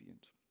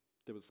disobedient.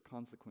 There was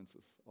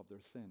consequences of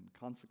their sin,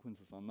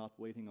 consequences on not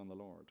waiting on the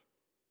Lord.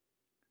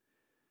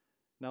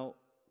 Now,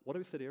 what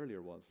I said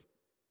earlier was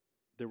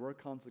there were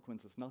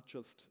consequences not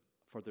just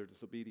for their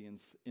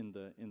disobedience in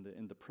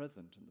the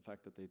present, and the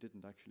fact that they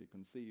didn't actually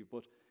conceive,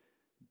 but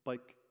by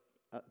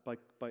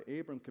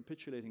Abram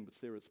capitulating with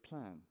Sarah's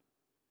plan,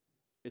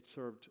 it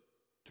served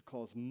to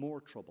cause more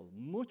trouble,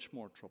 much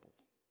more trouble,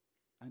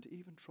 and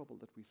even trouble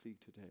that we see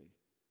today,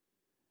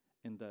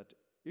 in that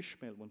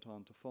Ishmael went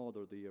on to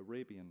father the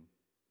Arabian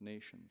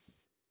nations,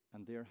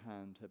 and their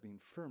hand have been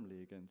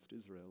firmly against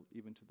Israel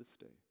even to this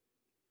day.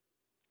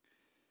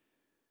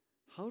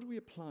 How do we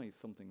apply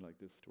something like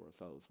this to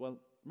ourselves? Well,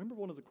 remember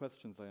one of the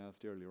questions I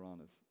asked earlier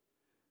on is,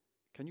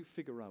 can you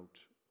figure out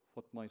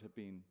what might have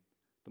been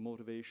the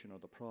motivation or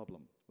the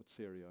problem with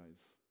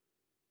Sarai's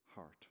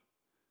heart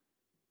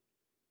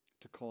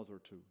to cause her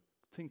to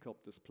think up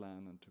this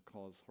plan and to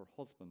cause her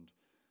husband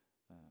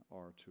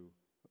or to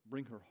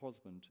bring her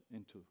husband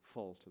into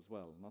fault as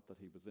well? Not that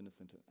he was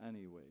innocent in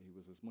any way, he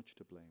was as much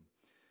to blame.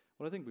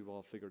 Well, I think we've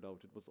all figured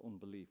out it was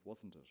unbelief,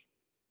 wasn't it?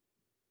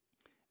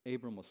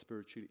 Abram was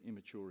spiritually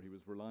immature. He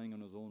was relying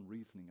on his own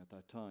reasoning at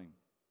that time.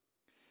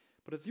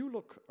 But as you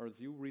look, or as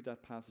you read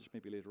that passage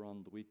maybe later on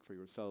in the week for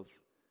yourself,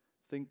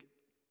 think,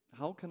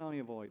 how can I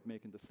avoid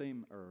making the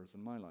same errors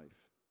in my life?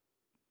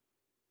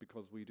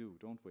 Because we do,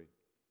 don't we?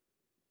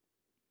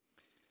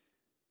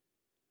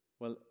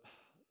 Well,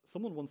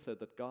 someone once said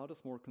that God is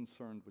more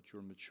concerned with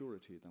your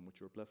maturity than with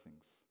your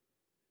blessings.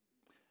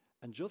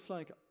 And just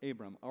like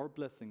Abram, our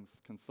blessings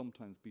can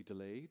sometimes be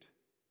delayed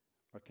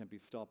or can be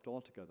stopped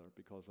altogether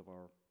because of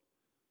our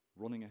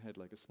running ahead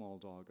like a small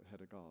dog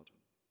ahead of God.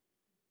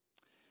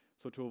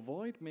 So to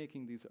avoid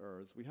making these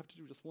errors, we have to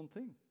do just one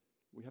thing.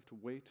 We have to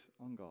wait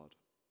on God.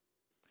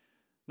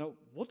 Now,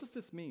 what does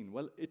this mean?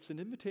 Well, it's an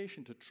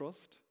invitation to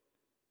trust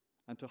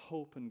and to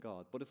hope in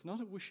God, but it's not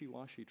a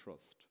wishy-washy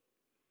trust.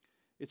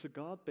 It's a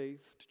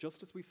God-based,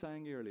 just as we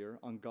sang earlier,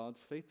 on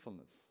God's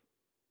faithfulness.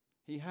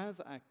 He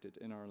has acted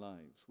in our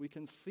lives. We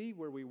can see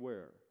where we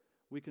were.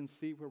 We can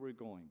see where we're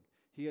going.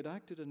 He had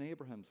acted in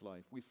Abraham's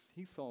life.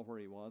 He saw where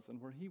he was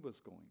and where he was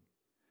going.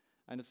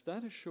 And it's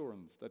that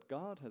assurance that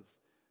God has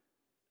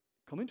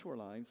come into our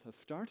lives, has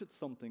started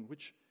something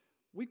which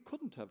we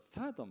couldn't have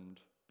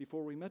fathomed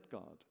before we met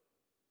God.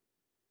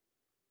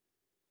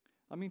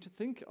 I mean, to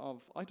think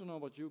of, I don't know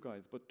about you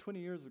guys, but 20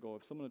 years ago,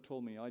 if someone had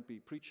told me I'd be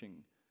preaching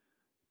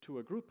to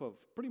a group of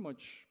pretty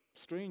much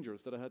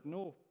strangers that I had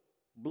no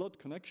blood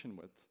connection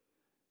with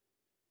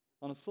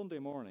on a Sunday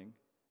morning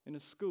in a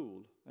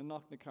school in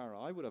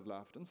Knocknacarra, I would have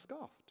laughed and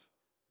scoffed.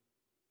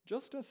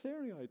 Just as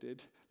Sarai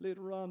did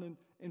later on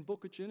in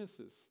Book of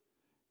Genesis,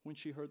 when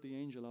she heard the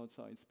angel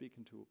outside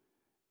speaking to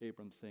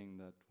Abram, saying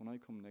that when I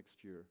come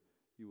next year,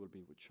 you will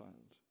be with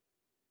child.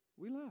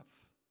 We laugh.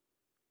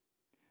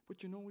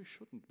 But you know we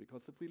shouldn't,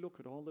 because if we look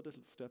at all the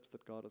little steps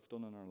that God has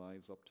done in our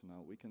lives up to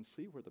now, we can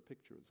see where the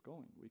picture is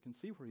going. We can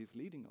see where he's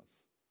leading us.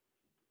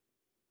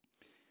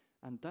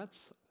 And that's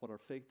what our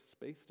faith is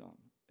based on.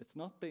 It's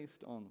not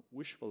based on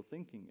wishful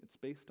thinking. It's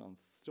based on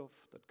stuff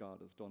that God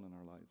has done in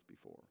our lives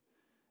before.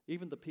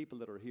 Even the people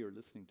that are here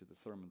listening to the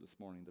sermon this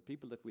morning, the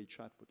people that we'll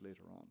chat with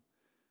later on,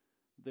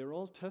 they're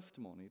all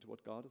testimony to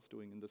what God is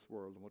doing in this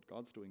world and what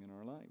God's doing in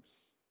our lives.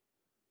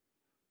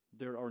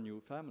 They're our new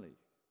family.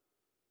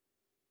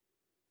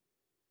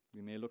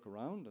 We may look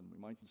around and we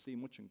mightn't see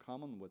much in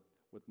common with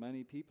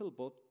many people,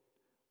 but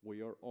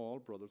we are all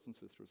brothers and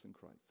sisters in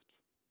Christ.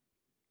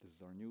 This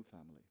is our new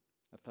family.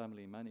 A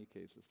family in many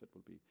cases that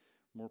will be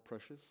more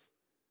precious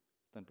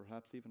than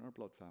perhaps even our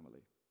blood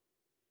family.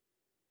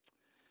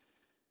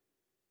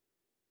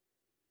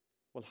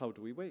 Well, how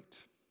do we wait?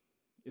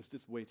 Is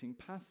this waiting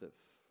passive?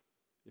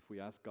 If we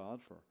ask God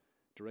for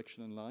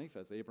direction in life,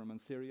 as Abram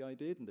and Sarai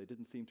did, and they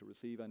didn't seem to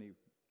receive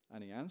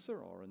any answer,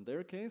 or in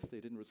their case, they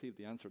didn't receive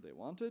the answer they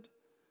wanted,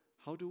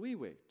 how do we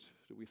wait?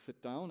 Do we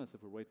sit down as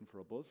if we're waiting for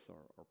a bus,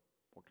 or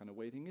what kind of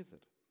waiting is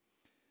it?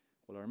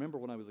 Well, I remember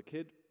when I was a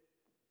kid,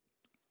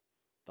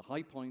 the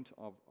high point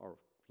of our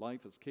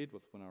life as kid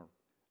was when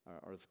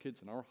as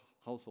kids in our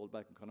household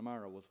back in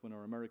Connemara was when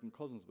our American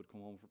cousins would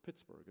come home from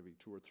Pittsburgh every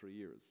 2 or 3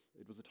 years.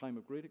 It was a time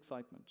of great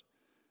excitement.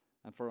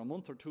 And for a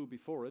month or two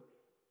before it,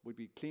 we'd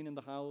be cleaning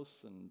the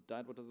house, and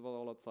Dad would have us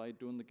all outside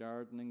doing the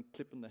gardening,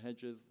 clipping the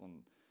hedges,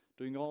 and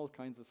doing all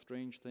kinds of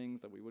strange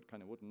things that we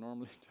wouldn't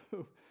normally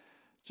do,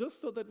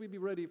 just so that we'd be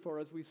ready for,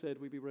 as we said,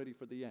 we'd be ready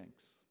for the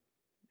Yanks.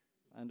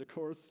 And of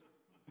course,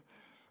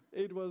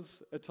 it was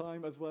a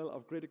time as well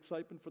of great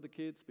excitement for the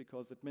kids,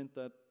 because it meant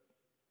that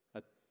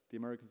the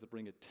Americans would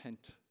bring a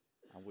tent,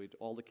 and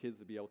all the kids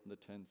would be out in the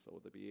tent,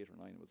 so there'd be 8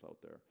 or 9 of us out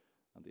there,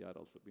 and the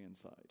adults would be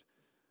inside.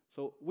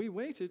 So we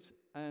waited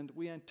and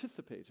we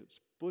anticipated,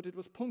 but it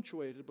was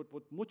punctuated, but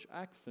with much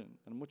action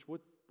and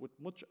with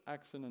much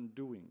action and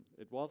doing.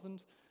 It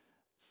wasn't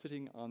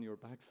sitting on your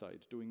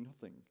backside doing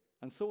nothing.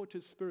 And so it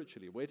is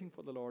spiritually. Waiting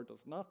for the Lord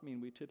does not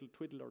mean we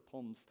twiddle our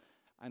thumbs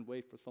and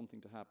wait for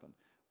something to happen.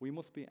 We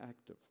must be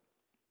active.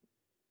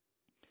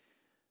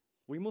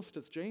 We must,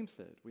 as James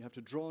said, we have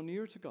to draw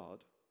near to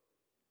God,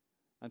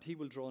 and he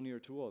will draw near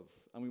to us.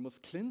 And we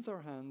must cleanse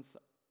our hands.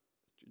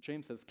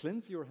 James says,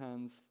 "Cleanse your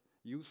hands,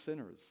 you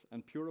sinners,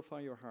 and purify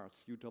your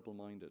hearts, you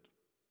double-minded."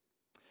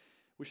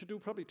 We should do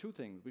probably two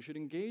things. We should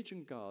engage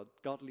in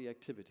godly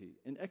activity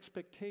in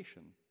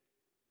expectation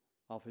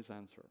of his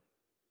answer.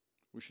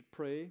 We should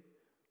pray,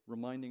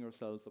 reminding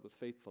ourselves of his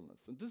faithfulness.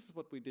 And this is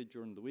what we did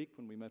during the week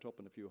when we met up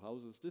in a few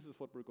houses. This is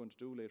what we're going to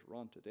do later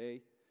on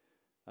today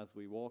as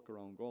we walk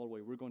around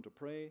Galway. We're going to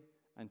pray,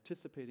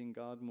 anticipating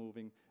God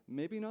moving.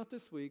 Maybe not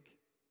this week,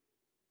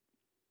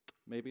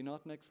 maybe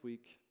not next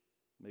week,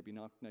 maybe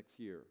not next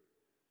year.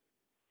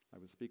 I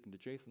was speaking to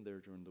Jason there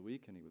during the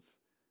week, and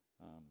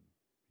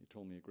he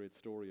told me a great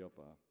story of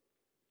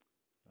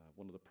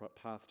one of the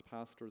past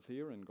pastors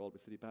here in Galway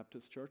City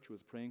Baptist Church who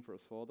was praying for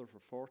his father for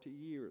 40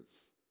 years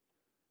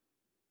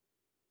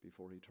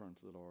before he turned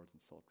to the Lord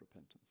and sought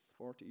repentance.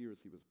 40 years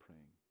he was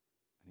praying,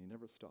 and he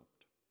never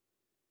stopped.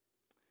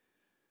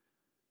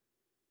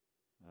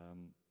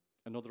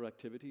 Another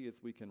activity is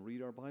we can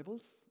read our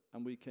Bibles,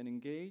 and we can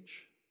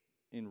engage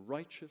in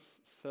righteous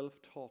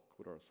self-talk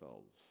with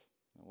ourselves.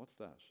 Now, what's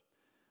that?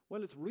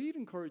 Well, it's read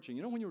encouraging.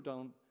 You know, when you're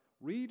down,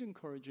 read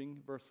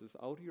encouraging verses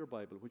out of your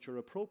Bible which are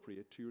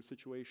appropriate to your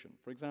situation.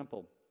 For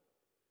example,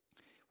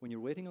 when you're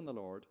waiting on the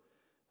Lord,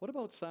 what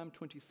about Psalm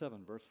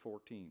 27, verse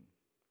 14?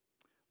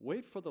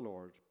 Wait for the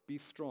Lord, be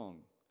strong,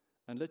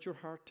 and let your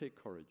heart take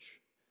courage.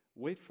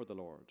 Wait for the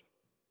Lord.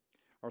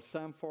 Or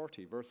Psalm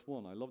 40, verse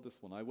 1, I love this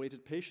one. I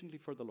waited patiently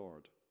for the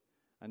Lord,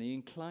 and he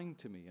inclined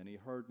to me, and he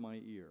heard my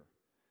ear.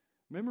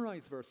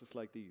 Memorize verses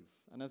like these,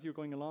 and as you're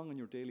going along on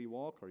your daily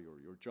walk or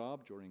your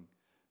job during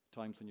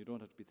times when you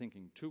don't have to be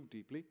thinking too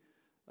deeply,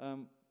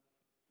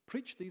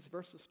 preach these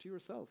verses to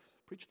yourself.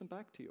 Preach them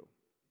back to you.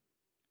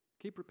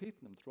 Keep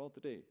repeating them throughout the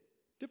day.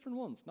 Different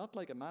ones, not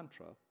like a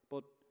mantra,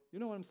 but you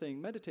know what I'm saying?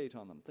 Meditate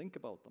on them. Think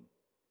about them.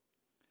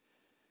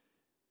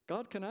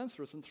 God can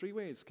answer us in three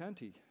ways, can't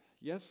he?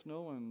 Yes,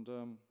 no, and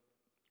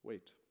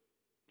wait.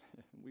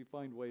 We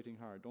find waiting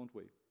hard, don't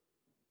we?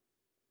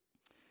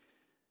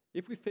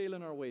 If we fail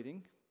in our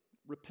waiting,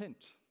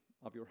 repent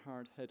of your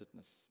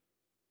hard-headedness.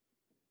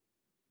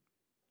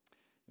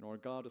 You know, our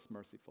God is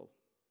merciful.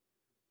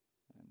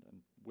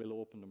 And Will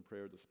opened in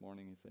prayer this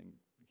morning. He's saying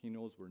he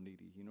knows we're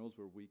needy. He knows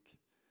we're weak.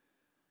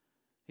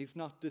 He's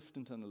not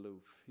distant and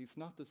aloof. He's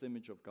not this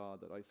image of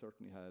God that I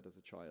certainly had as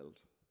a child,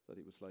 that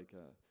he was like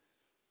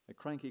a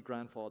cranky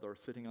grandfather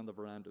sitting on the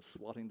veranda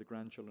swatting the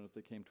grandchildren if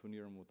they came too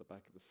near him with the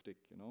back of a stick,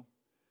 you know.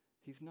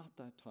 He's not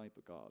that type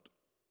of God.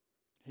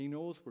 He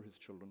knows we're his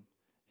children.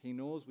 He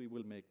knows we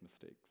will make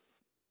mistakes.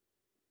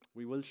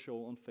 We will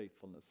show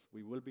unfaithfulness.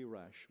 We will be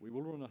rash. We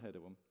will run ahead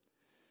of him.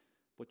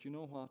 But you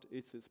know what?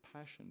 It's his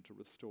passion to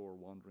restore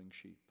wandering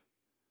sheep.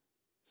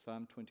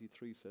 Psalm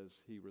 23 says,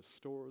 he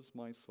restores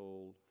my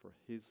soul for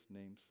his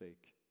name's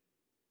sake.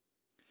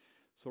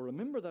 So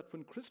remember that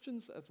when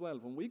Christians as well,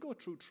 when we go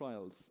through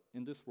trials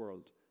in this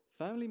world,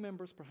 family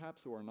members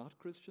perhaps who are not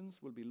Christians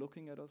will be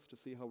looking at us to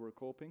see how we're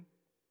coping.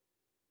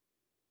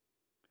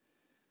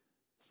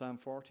 Psalm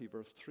 40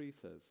 verse 3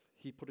 says,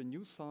 he put a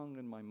new song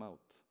in my mouth,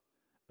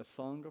 a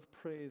song of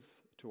praise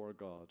to our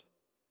God.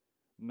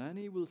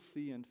 Many will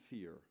see and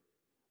fear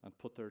and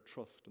put their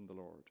trust in the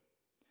Lord.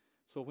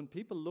 So when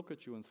people look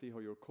at you and see how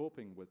you're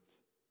coping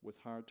with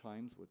hard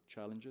times, with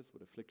challenges,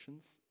 with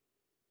afflictions,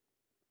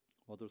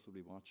 others will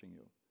be watching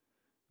you.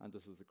 And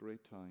this is a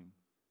great time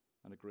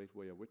and a great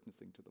way of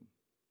witnessing to them.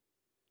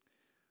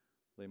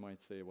 They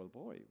might say, well,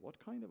 boy,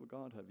 what kind of a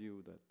God have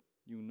you that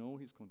you know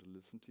he's going to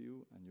listen to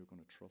you and you're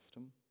going to trust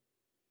him?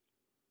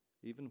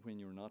 Even when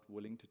you're not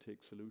willing to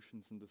take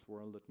solutions in this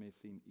world that may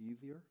seem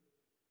easier?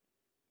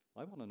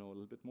 I want to know a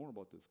little bit more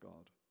about this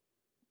God.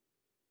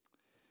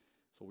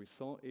 So we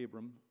saw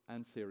Abram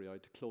and Sarai,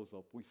 to close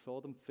up, we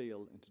saw them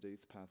fail in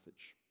today's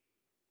passage.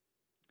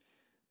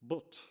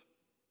 But,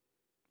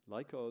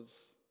 like us,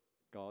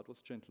 God was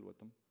gentle with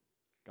them.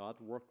 God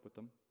worked with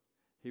them.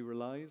 He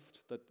realized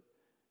that,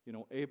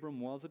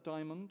 Abram was a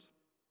diamond,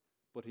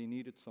 but he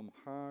needed some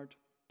hard,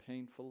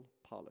 painful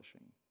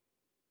polishing.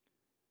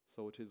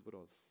 So it is with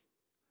us.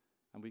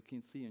 And we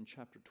can see in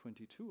chapter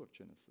 22 of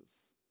Genesis,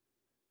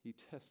 he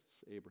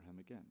tests Abraham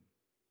again.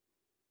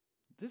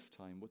 This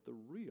time with the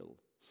real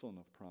son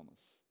of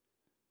promise,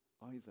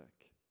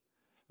 Isaac.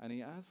 And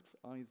he asks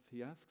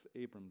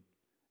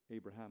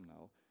Abraham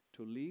now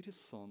to lead his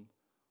son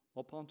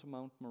up onto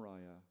Mount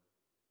Moriah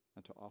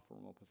and to offer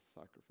him up as a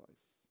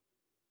sacrifice.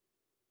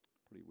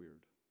 Pretty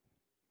weird.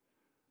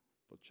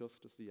 But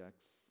just as the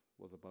axe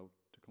was about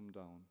to come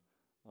down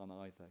on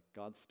Isaac,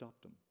 God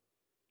stopped him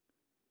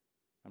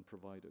and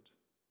provided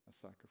a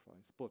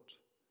sacrifice. But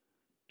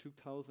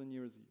 2,000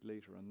 years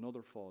later,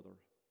 another father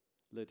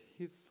led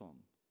his son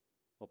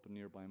up a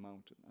nearby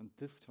mountain, and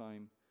this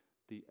time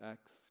the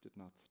axe did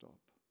not stop.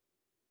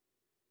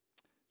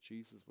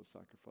 Jesus was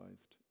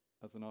sacrificed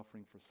as an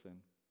offering for sin,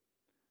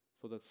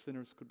 so that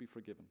sinners could be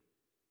forgiven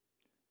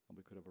and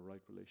we could have a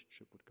right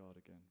relationship with God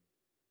again.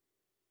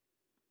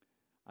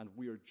 And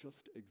we are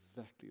just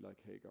exactly like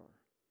Hagar.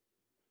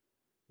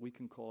 We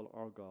can call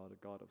our God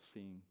a God of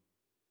seeing.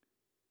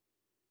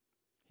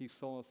 He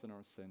saw us in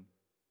our sin,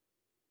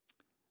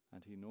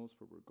 and he knows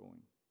where we're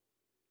going,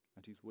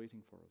 and he's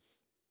waiting for us.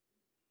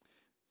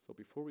 So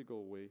before we go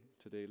away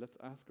today, let's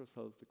ask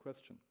ourselves the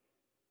question,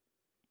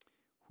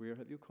 Where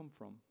have you come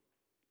from?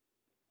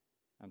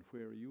 And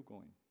where are you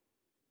going?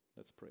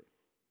 Let's pray.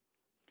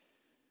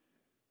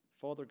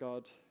 Father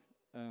God,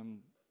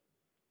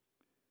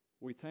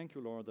 we thank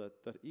you, Lord,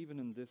 that even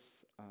in this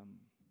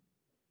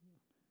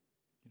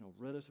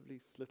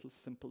relatively little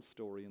simple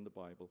story in the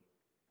Bible,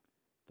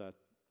 that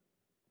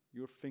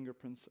your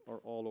fingerprints are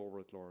all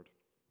over it, Lord.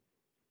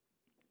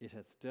 It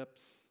has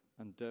depths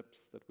and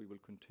depths that we will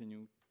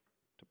continue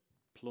to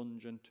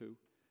plunge into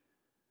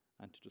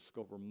and to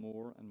discover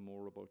more and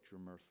more about your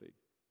mercy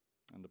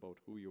and about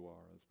who you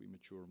are as we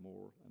mature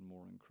more and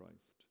more in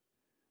Christ.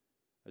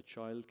 A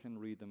child can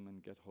read them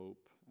and get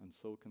hope, and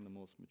so can the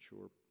most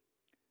mature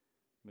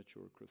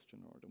Christian,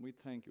 Lord. And we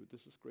thank you.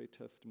 This is great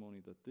testimony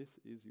that this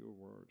is your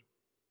word.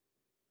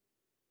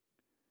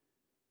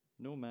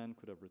 No man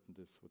could have written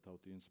this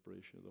without the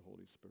inspiration of the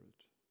Holy Spirit.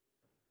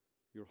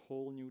 Your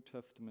whole New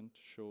Testament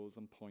shows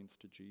and points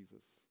to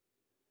Jesus.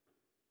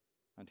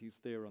 And he's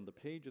there on the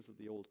pages of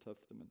the Old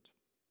Testament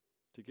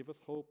to give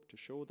us hope, to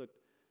show that,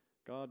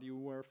 God, you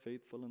were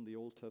faithful in the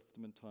Old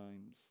Testament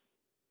times.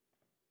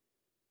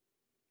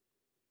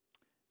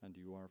 And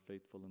you are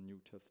faithful in New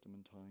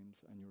Testament times,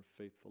 and you're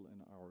faithful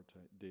in our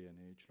day and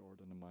age, Lord,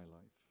 and in my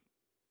life,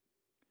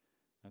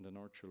 and in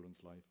our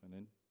children's life, and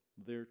in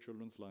their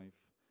children's life,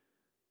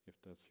 if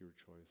that's your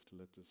choice, to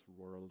let this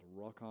world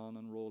rock on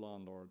and roll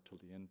on, Lord, till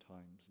the end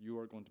times. You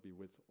are going to be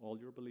with all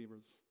your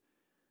believers.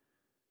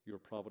 Your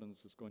providence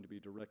is going to be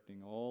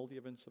directing all the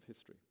events of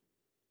history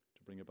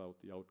to bring about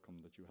the outcome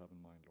that you have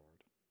in mind,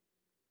 Lord.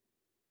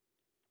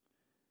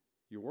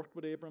 You worked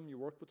with Abram, you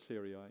worked with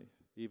Sarai,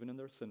 even in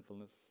their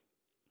sinfulness.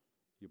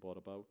 You brought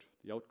about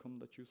the outcome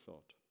that you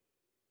sought.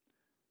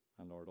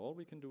 And Lord, all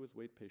we can do is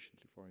wait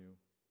patiently for you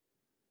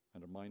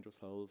and remind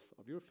ourselves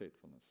of your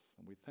faithfulness.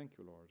 And we thank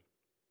you, Lord,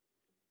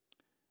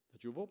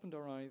 that you've opened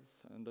our eyes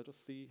and let us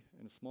see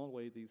in a small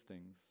way these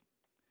things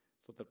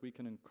so that we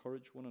can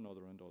encourage one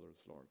another and others,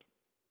 Lord,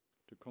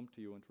 to come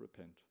to you and to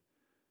repent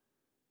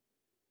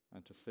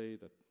and to say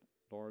that,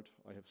 Lord,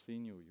 I have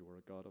seen you. You are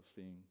a God of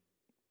seeing.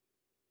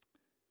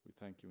 We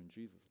thank you in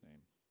Jesus'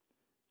 name.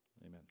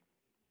 Amen.